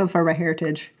made fun of for my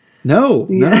heritage. No,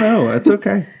 that's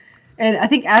okay. And I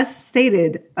think, as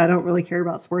stated, I don't really care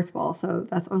about sports ball, so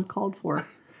that's uncalled for.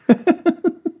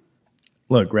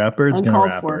 Look, rat bird's gonna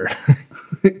Uncalled rat for.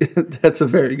 That's a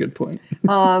very good point.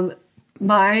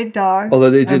 My dog, Although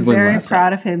they did I'm win very last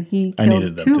proud of him. He I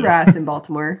needed killed them 2 too. rats in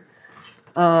Baltimore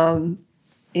and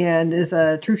is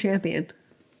a true champion.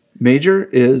 Major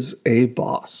is a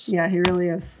boss. Yeah, he really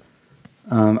is.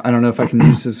 I don't know if I can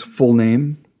use his full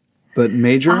name, but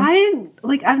Major.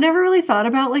 I've never really thought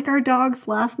about like our dogs'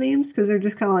 last names because they're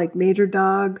just kind of like Major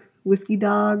Dog, Whiskey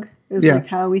Dog is Yeah. like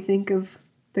how we think of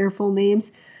their full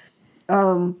names.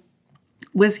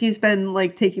 Whiskey's been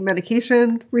like taking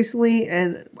medication recently,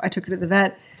 and I took her to the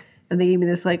vet, and they gave me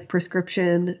this like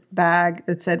prescription bag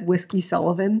that said Whiskey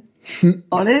Sullivan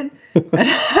on it. And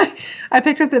I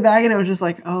picked up the bag and I was just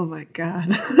like, oh my God.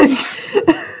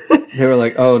 They were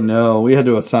like, "Oh no, we had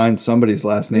to assign somebody's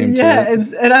last name Yeah, to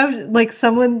it." and I was like,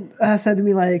 someone said to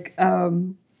me like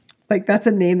that's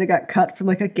a name that got cut from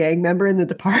like a gang member in The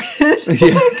Departed.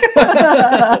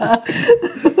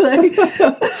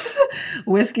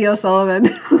 Whiskey O'Sullivan.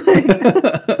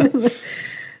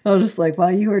 I was just like, wow,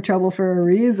 you were trouble for a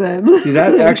reason. See,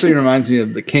 that actually reminds me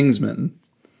of the Kingsmen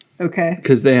Okay.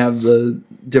 because they have the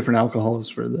different alcohols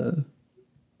for the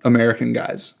American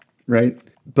guys, right?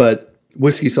 But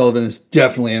Whiskey Sullivan is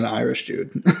definitely an Irish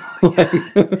dude.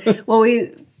 Well,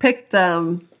 we picked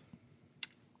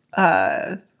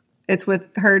it's with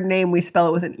her name, we spell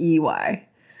it with an EY.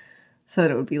 So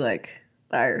that it would be like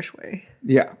the Irish way.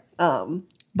 Yeah.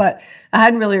 But I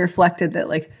hadn't really reflected that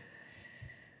like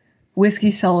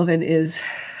Whiskey Sullivan is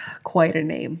quite a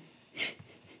name.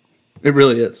 It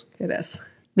really is. It is.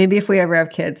 Maybe if we ever have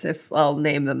kids, if I'll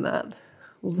name them that.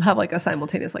 We'll have like a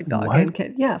simultaneous like dog What? and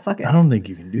kid. Yeah, fuck it. I don't think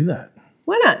you can do that.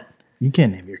 Why not? You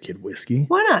can't name your kid Whiskey.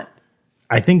 Why not?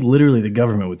 I think literally the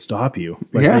government would stop you.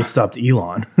 Like Yeah. they stopped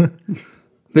Elon.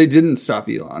 They didn't stop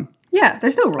Elon. Yeah,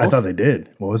 there's no rules. I thought they did.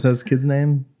 What was his kid's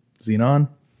name? Xenon?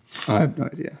 I have no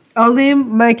idea. I'll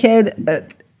name my kid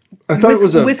I thought it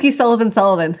was a Whiskey Sullivan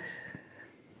Sullivan.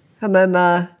 And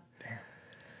then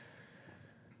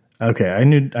Okay, I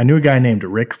knew a guy named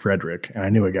Rick Frederick, and I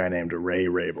knew a guy named Ray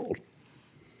Raybold.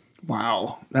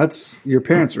 wow. That's your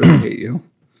parents really hate you.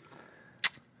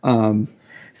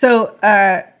 So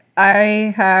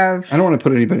I have. I don't want to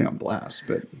put anybody on blast,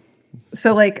 but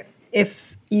So like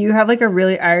if you have like a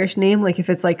really Irish name, like if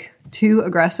it's like too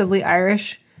aggressively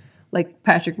Irish, like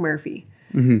Patrick Murphy.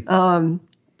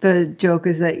 The joke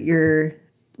is that you're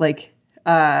like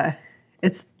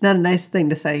it's not a nice thing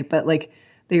to say, but like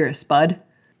that you're a spud.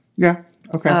 yeah,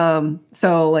 okay.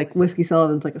 So like Whiskey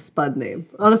Sullivan's like a spud name.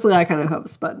 Honestly, I kind of have a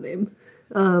spud name.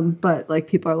 But like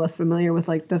people are less familiar with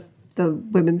like the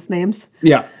women's names.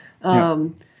 Yeah.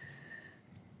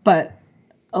 But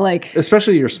like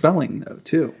Especially your spelling though,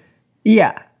 too.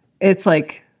 yeah, it's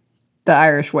like the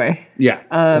Irish way. Yeah,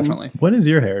 definitely. What is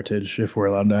your heritage, if we're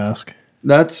allowed to ask?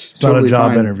 That's It's not totally a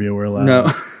job fine. interview. We're allowed. No.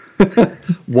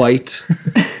 White.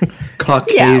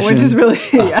 Caucasian. Yeah, which is really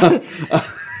yeah.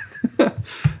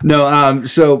 No,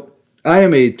 so I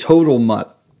am a total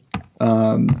mutt.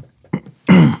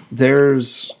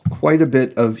 There's quite a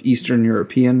bit of Eastern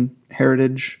European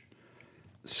heritage.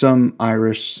 Some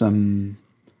Irish, some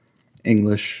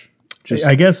English. Just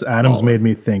I guess Adam's made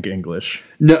me think English.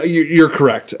 no, you're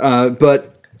correct. But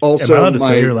Am also, I allowed to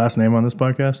say your last name on this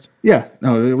podcast? yeah,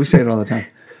 no, we say it all the time.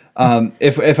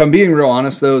 If I'm being real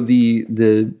honest, though,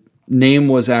 the name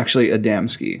was actually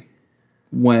Adamski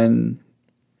when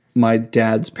my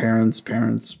dad's parents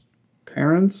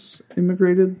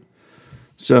immigrated.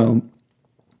 So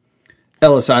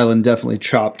Ellis Island definitely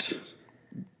chopped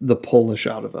the Polish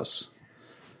out of us.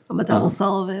 I'm a double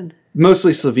Sullivan.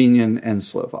 Mostly Slovenian and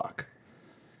Slovak.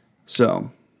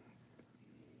 So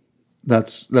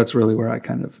that's really where I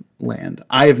kind of land.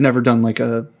 I have never done like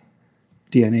a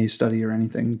DNA study or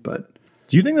anything, but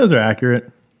Do you think those are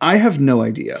accurate? I have no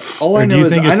idea. All I do know you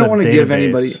is think I it's don't a want to give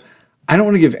database?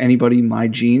 anybody my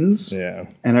genes. Yeah.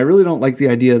 And I really don't like the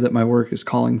idea that my work is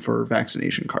calling for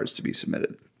vaccination cards to be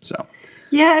submitted. So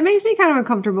Yeah, it makes me kind of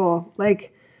uncomfortable.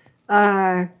 Like,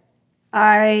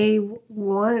 I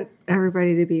want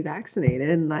everybody to be vaccinated,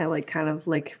 and I like kind of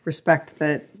like respect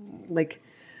that. Like,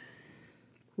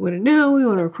 wouldn't know we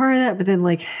want to require that, but then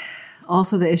like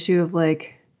also the issue of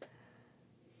like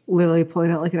literally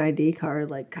pulling out like an ID card,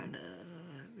 like kind of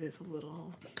is a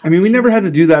little. I mean, we never had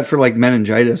to do that for like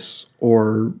meningitis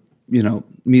or,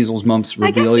 measles, mumps,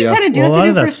 I guess you rubella. kind of do Well, a have lot to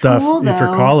of do that for stuff school though. for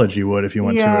college you would if you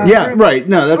went Yeah. to. Yeah, right.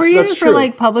 No, or even that's for true.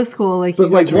 like public school, like But you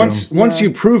like go to- once you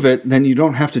prove it, then you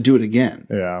don't have to do it again.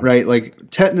 Yeah. Right. Like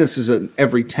tetanus is an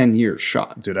every 10 years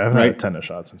shot. Dude, I haven't right? had a tetanus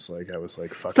shot since like I was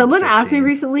like fucking. Someone 15. asked me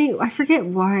recently, I forget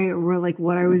why or like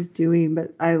what I was doing,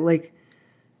 but I like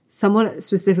someone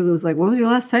specifically was like, "When was your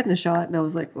last tetanus shot?" And I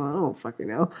was like, "Well, I don't fucking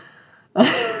know."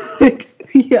 Like,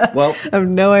 yeah, Well- I have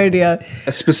no idea.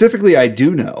 Specifically, I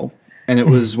do know, and it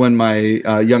was when my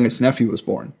youngest nephew was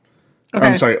born. Or,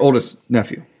 I'm Okay. sorry, oldest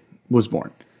nephew was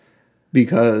born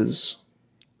because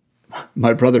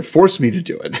my brother forced me to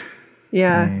do it.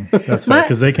 Yeah, That's fair But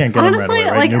because they can't get them right honestly,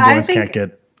 away, right? like, I Newborns think- can't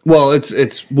get. Well,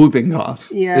 it's whooping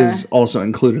cough Yeah. is also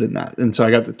included in that, and so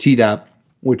I got the Tdap,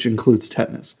 which includes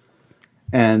tetanus.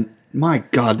 And my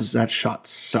God, does that shot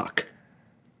suck?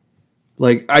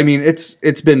 Like, I mean,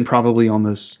 it's been probably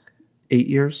almost 8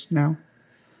 years now,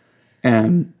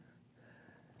 and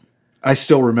I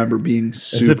still remember being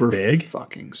super big?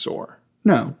 fucking sore.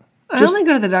 No, I only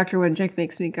go to the doctor when Jake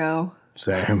makes me go.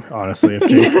 Same, honestly. If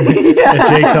Jake, if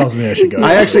Jake tells me I should go,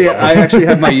 I actually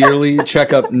have my yearly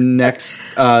checkup next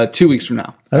 2 weeks from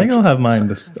now. I think I'll have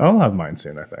mine. I'll have mine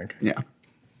soon. I think. Yeah,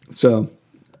 so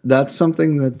that's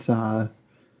something that.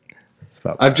 It's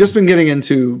about I've just been getting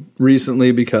into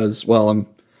recently because, well, I'm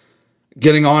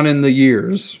getting on in the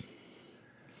years.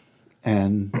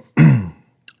 And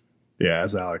yeah,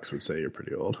 as Alex would say, you're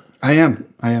pretty old. I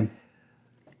am.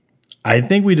 I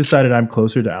think we decided I'm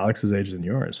closer to Alex's age than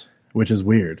yours, which is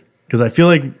weird because I feel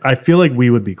like we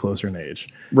would be closer in age,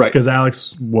 Right. Because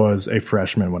Alex was a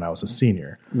freshman when I was a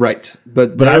senior, Right.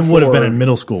 But I would have been in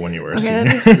middle school when you were a Okay,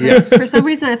 senior. that makes me For some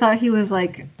reason, I thought he was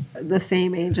like the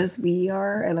same age as we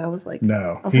are, and I was like,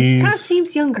 No, I was like, he kind of he's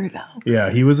seems younger though. yeah,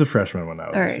 he was a freshman when I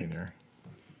was All a right. senior.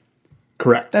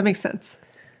 Correct. That makes sense.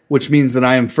 Which means that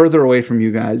I am further away from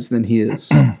you guys than he is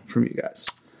from you guys.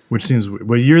 Which seems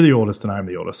well, you're the oldest and I'm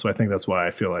the oldest, so I think that's why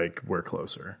I feel like we're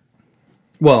closer.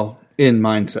 Well, in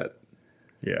mindset.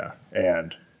 Yeah,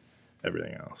 and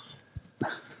everything else.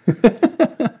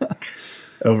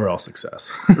 Overall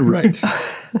success. Right.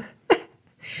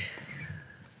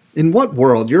 In what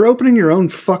world? You're opening your own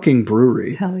fucking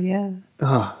brewery. Hell yeah.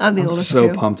 I'm I'm the oldest so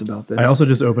too. pumped about this. I also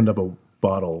just opened up a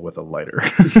bottle with a lighter.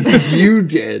 You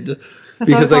did. why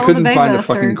Because we I call couldn't him the find a Bagmaster.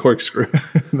 fucking corkscrew.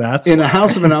 That's In a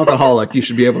house of an alcoholic, you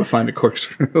should be able to find a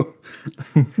corkscrew.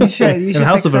 You should. in the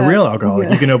house fix of a that. real alcoholic.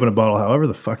 Yeah. You can open a bottle however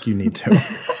the fuck you need to.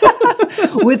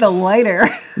 with a lighter.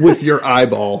 with your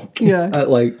eyeball. Yeah.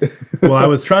 Well, I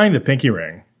was trying the pinky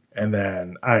ring, and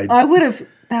then I would have.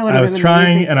 That would have. I was been trying,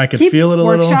 amazing. and I could Keep feel it a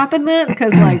little. workshopping that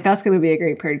because like that's going to be a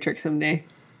great party trick someday.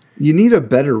 You need a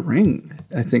better ring,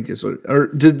 I think is what. Or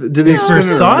do they spin it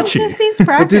around? Versace. Just needs But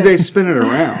practice. do they spin it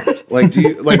around? Like, do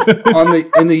you like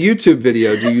in the YouTube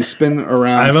video? Do you spin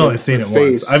around? I've so only seen the it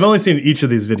face, once. I've only seen each of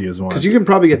these videos once. because you can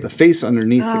probably get the face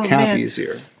underneath the cap man.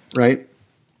 easier, right?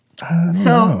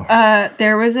 So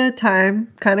there was a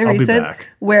time, kind of I'll be recent, back.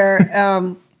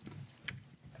 where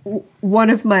one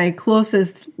of my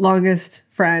closest, longest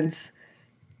friends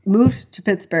moved to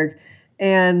Pittsburgh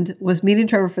and was meeting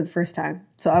Trevor for the first time.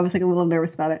 So I was like a little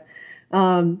nervous about it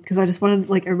because I just wanted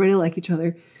like everybody to like each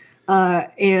other.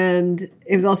 And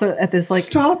it was also at this like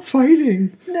Stop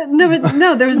fighting.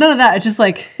 no, there was none of that. It's just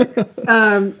like,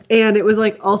 and it was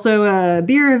like also a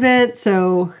beer event.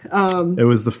 So, It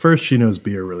was the first She Knows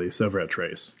beer release over at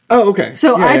Trace. Oh, okay.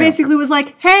 so Yeah, I yeah. basically was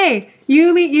like, hey,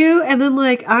 you meet you. And then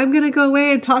like, I'm going to go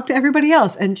away and talk to everybody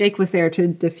else. And Jake was there to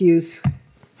diffuse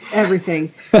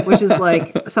everything, which is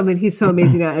like something he's so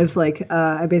amazing at. It was like,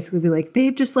 I basically be like,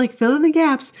 babe, just like fill in the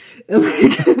gaps. And,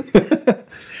 like,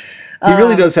 He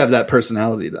really does have that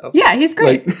personality, though. yeah, he's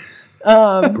great.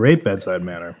 Like, Great bedside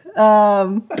manner.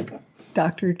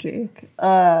 Dr. Jake.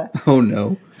 oh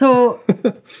no. So,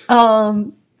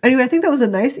 anyway, I think that was a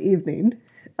nice evening.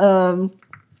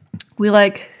 We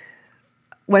like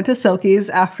went to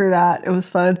Silky's after that. It was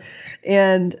fun.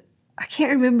 And I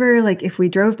can't remember like if we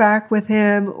drove back with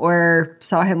him or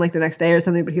saw him like the next day or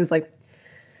something, but he was like,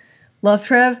 love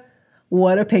Trev,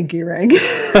 what a pinky ring.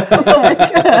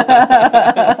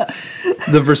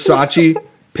 The Versace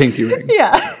pinky ring.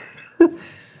 Yeah.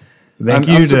 Thank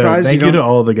I'm you surprised you don't- to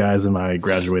all the guys in my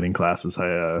graduating classes,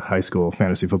 high school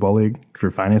fantasy football league, for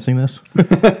financing this.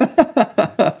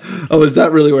 Oh, is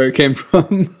that really where it came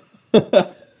from?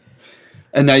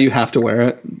 And now you have to wear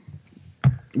it.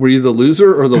 Were you the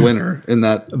loser or the winner in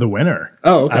that? The winner.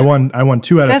 Oh, okay. I won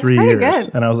 2 out of That's 3 pretty years,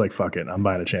 good. and I was like, "Fuck it, I'm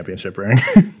buying a championship ring."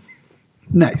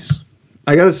 Nice.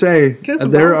 I gotta say, Give us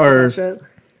some there balls for are that shit.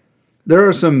 there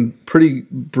are some pretty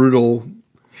brutal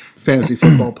fantasy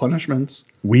football punishments.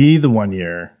 We the one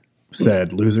year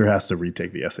said loser has to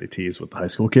retake the SATs with the high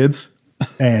school kids,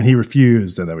 and he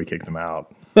refused, and then we kicked him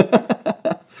out.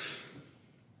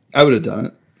 I would have done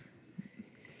it.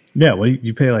 Yeah, well,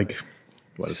 you pay like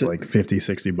Si- like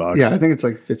 $50-$60. Yeah, I think it's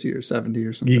like 50 or 70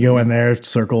 or something. You go in there,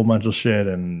 circle a bunch of shit,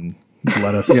 and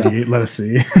let us Yeah. see. Let us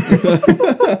see.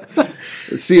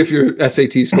 See if your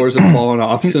SAT scores have fallen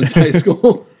off since high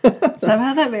school.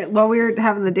 Somehow that made, while we were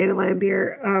having the Dandelion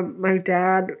beer, my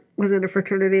dad was in a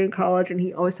fraternity in college, and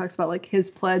he always talks about like his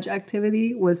pledge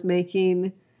activity was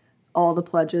making all the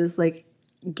pledges like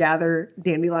gather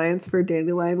dandelions for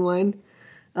dandelion wine.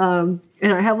 And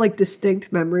I have like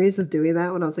distinct memories of doing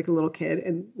that when I was like a little kid,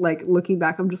 and like looking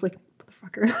back, I'm just like,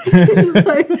 motherfucker, just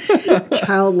like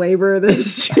child labor,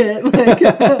 this shit. Like,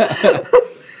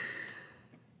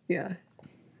 yeah,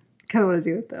 kind of want to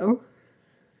do it though.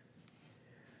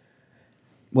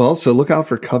 Well, so look out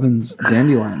for Coven's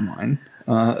dandelion wine.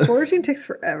 Foraging takes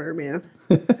forever, man.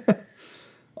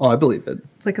 Oh, I believe it.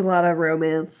 It's like a lot of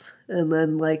romance, and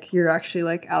then like you're actually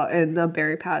like out in a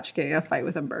berry patch getting a fight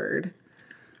with a bird.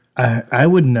 I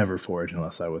would never forage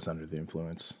unless I was under the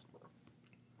influence.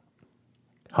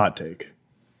 Hot take.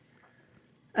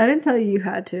 I didn't tell you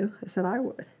had to. I said I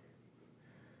would.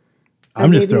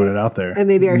 I'm just maybe- throwing it out there. and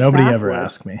maybe our Nobody staff ever would.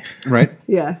 asked me. Right?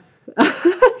 Yeah.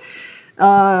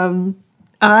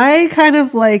 I kind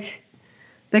of like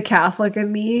the Catholic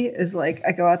in me is like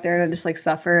I go out there and I just like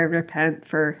suffer and repent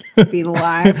for being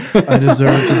alive. I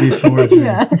deserve to be foraging.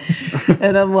 Yeah.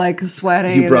 And I'm like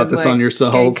sweating. You brought and I'm, this like, on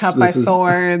yourself. Getting cut by This is-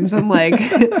 thorns and like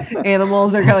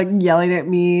animals are kind of like yelling at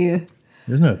me.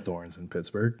 There's no thorns in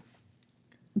Pittsburgh.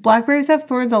 Blackberries have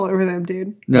thorns all over them,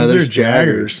 dude. No, Those there's are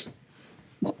jaggers.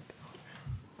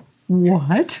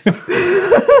 What?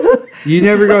 You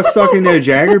never got stuck into a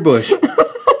jagger bush.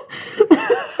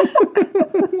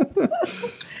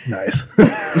 Nice.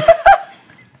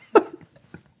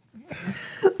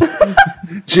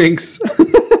 Jinx.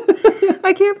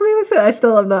 I can't believe I said. I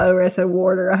still have not over. I said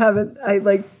water. I haven't. I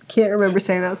like can't remember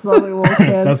saying that since I was like a little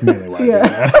kid. That's mainly why. Yeah.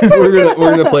 I did that.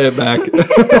 We're gonna play it back.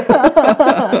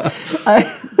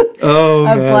 Oh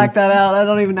I man. blacked that out. I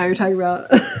don't even know what you're talking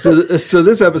about. So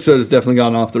this episode has definitely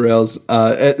gone off the rails.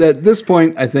 At this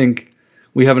point, I think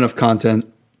we have enough content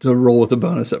to roll with a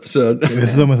bonus episode.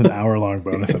 This is almost an hour-long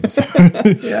bonus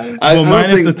episode. Yeah. I Well, don't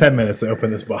minus think- the 10 minutes to open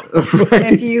this box.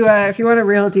 If you want a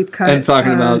real deep cut, and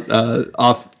talking about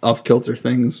off kilter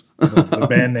things. The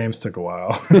band names took a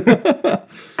while.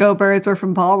 Go Birds, we're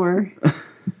from Palmer.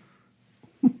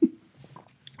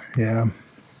 Yeah.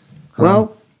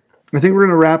 Well, I think we're going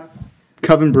to wrap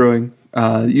Coven Brewing.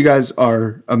 You guys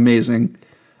are amazing.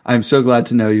 I'm so glad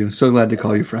to know you. So glad to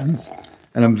call you friends.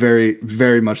 And I'm very,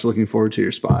 very much looking forward to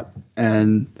your spot.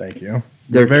 And Thank you.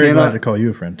 There I'm very cannot- glad to call you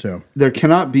a friend, too. there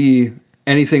cannot be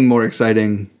anything more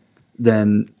exciting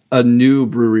than a new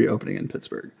brewery opening in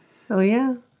Pittsburgh. Oh,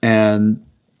 yeah. And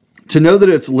to know that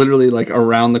it's literally like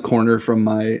around the corner from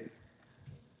my,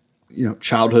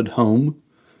 childhood home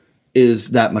is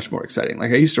that much more exciting.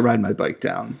 Like I used to ride my bike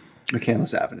down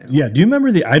McCandless Avenue. Yeah. Do you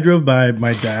remember I drove by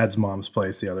my dad's mom's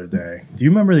place the other day. Do you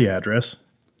remember the address?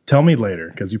 Tell me later,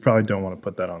 because you probably don't want to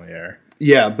put that on the air.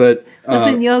 Yeah, but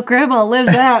Listen, yo, grandma lives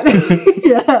at.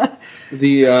 Yeah.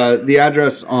 the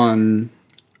address on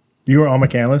You were on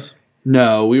McCandless?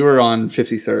 no, we were on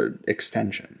 53rd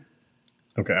Extension,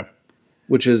 Okay.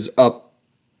 which is up.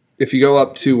 If you go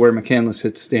up to where McCandless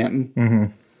hits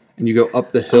Stanton, and you go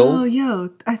up the hill, Oh,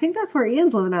 yo. I think that's where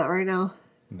Ian's living at right now.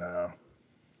 No.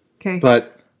 Okay.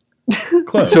 but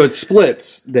Close. so it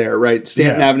splits there, right?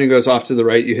 Stanton Yeah. Avenue goes off to the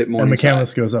right. You hit and Morningside.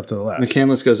 McCandless goes up to the left.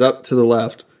 McCandless goes up to the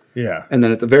left, Yeah. and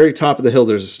then at the very top of the hill,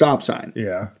 there's a stop sign.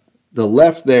 Yeah. The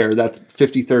left there, that's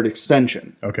 53rd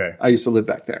Extension. Okay. I used to live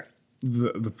back there.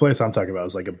 The place I'm talking about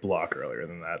is like a block earlier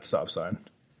than that stop sign.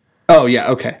 Oh, yeah.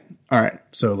 Okay. All right.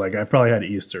 So like I probably had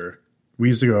Easter. We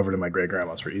used to go over to my great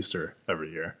grandma's for Easter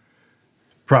every year.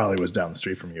 Probably was down the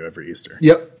street from you every Easter.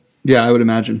 Yep. Yeah, I would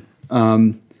imagine.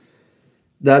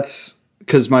 That's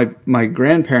because my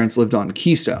grandparents lived on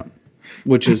Keystone,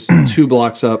 which is 2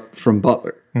 blocks up from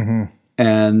Butler.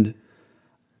 And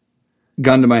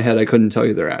gun to my head, I couldn't tell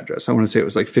you their address. I want to say it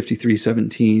was like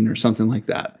 5317 or something like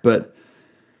that. But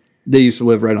they used to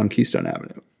live right on Keystone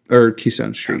Avenue or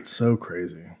Keystone Street. So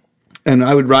crazy. And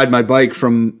I would ride my bike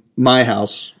from my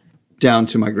house down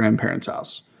to my grandparents'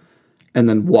 house and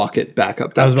then walk it back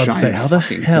up that I was about to say, giant how the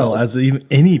fucking hell, hill. as even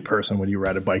any person, would you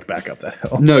ride a bike back up that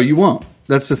hill? No, you won't.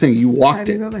 That's the thing. You Have walked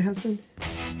you it. met my husband?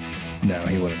 No,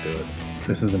 he wouldn't do it.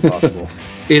 This is impossible.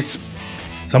 It's,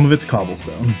 Some of it's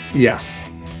cobblestone. yeah.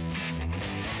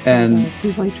 And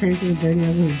He's like training for the dirty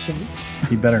husband and shit.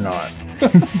 He better not.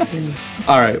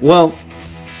 all right, well,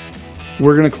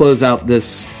 we're going to close out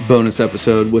this bonus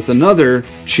episode with another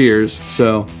cheers.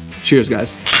 So, cheers,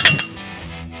 guys.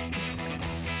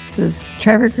 This is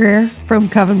Trevor Greer from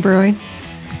Coven Brewing.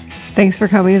 Thanks for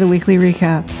coming to the weekly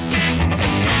recap.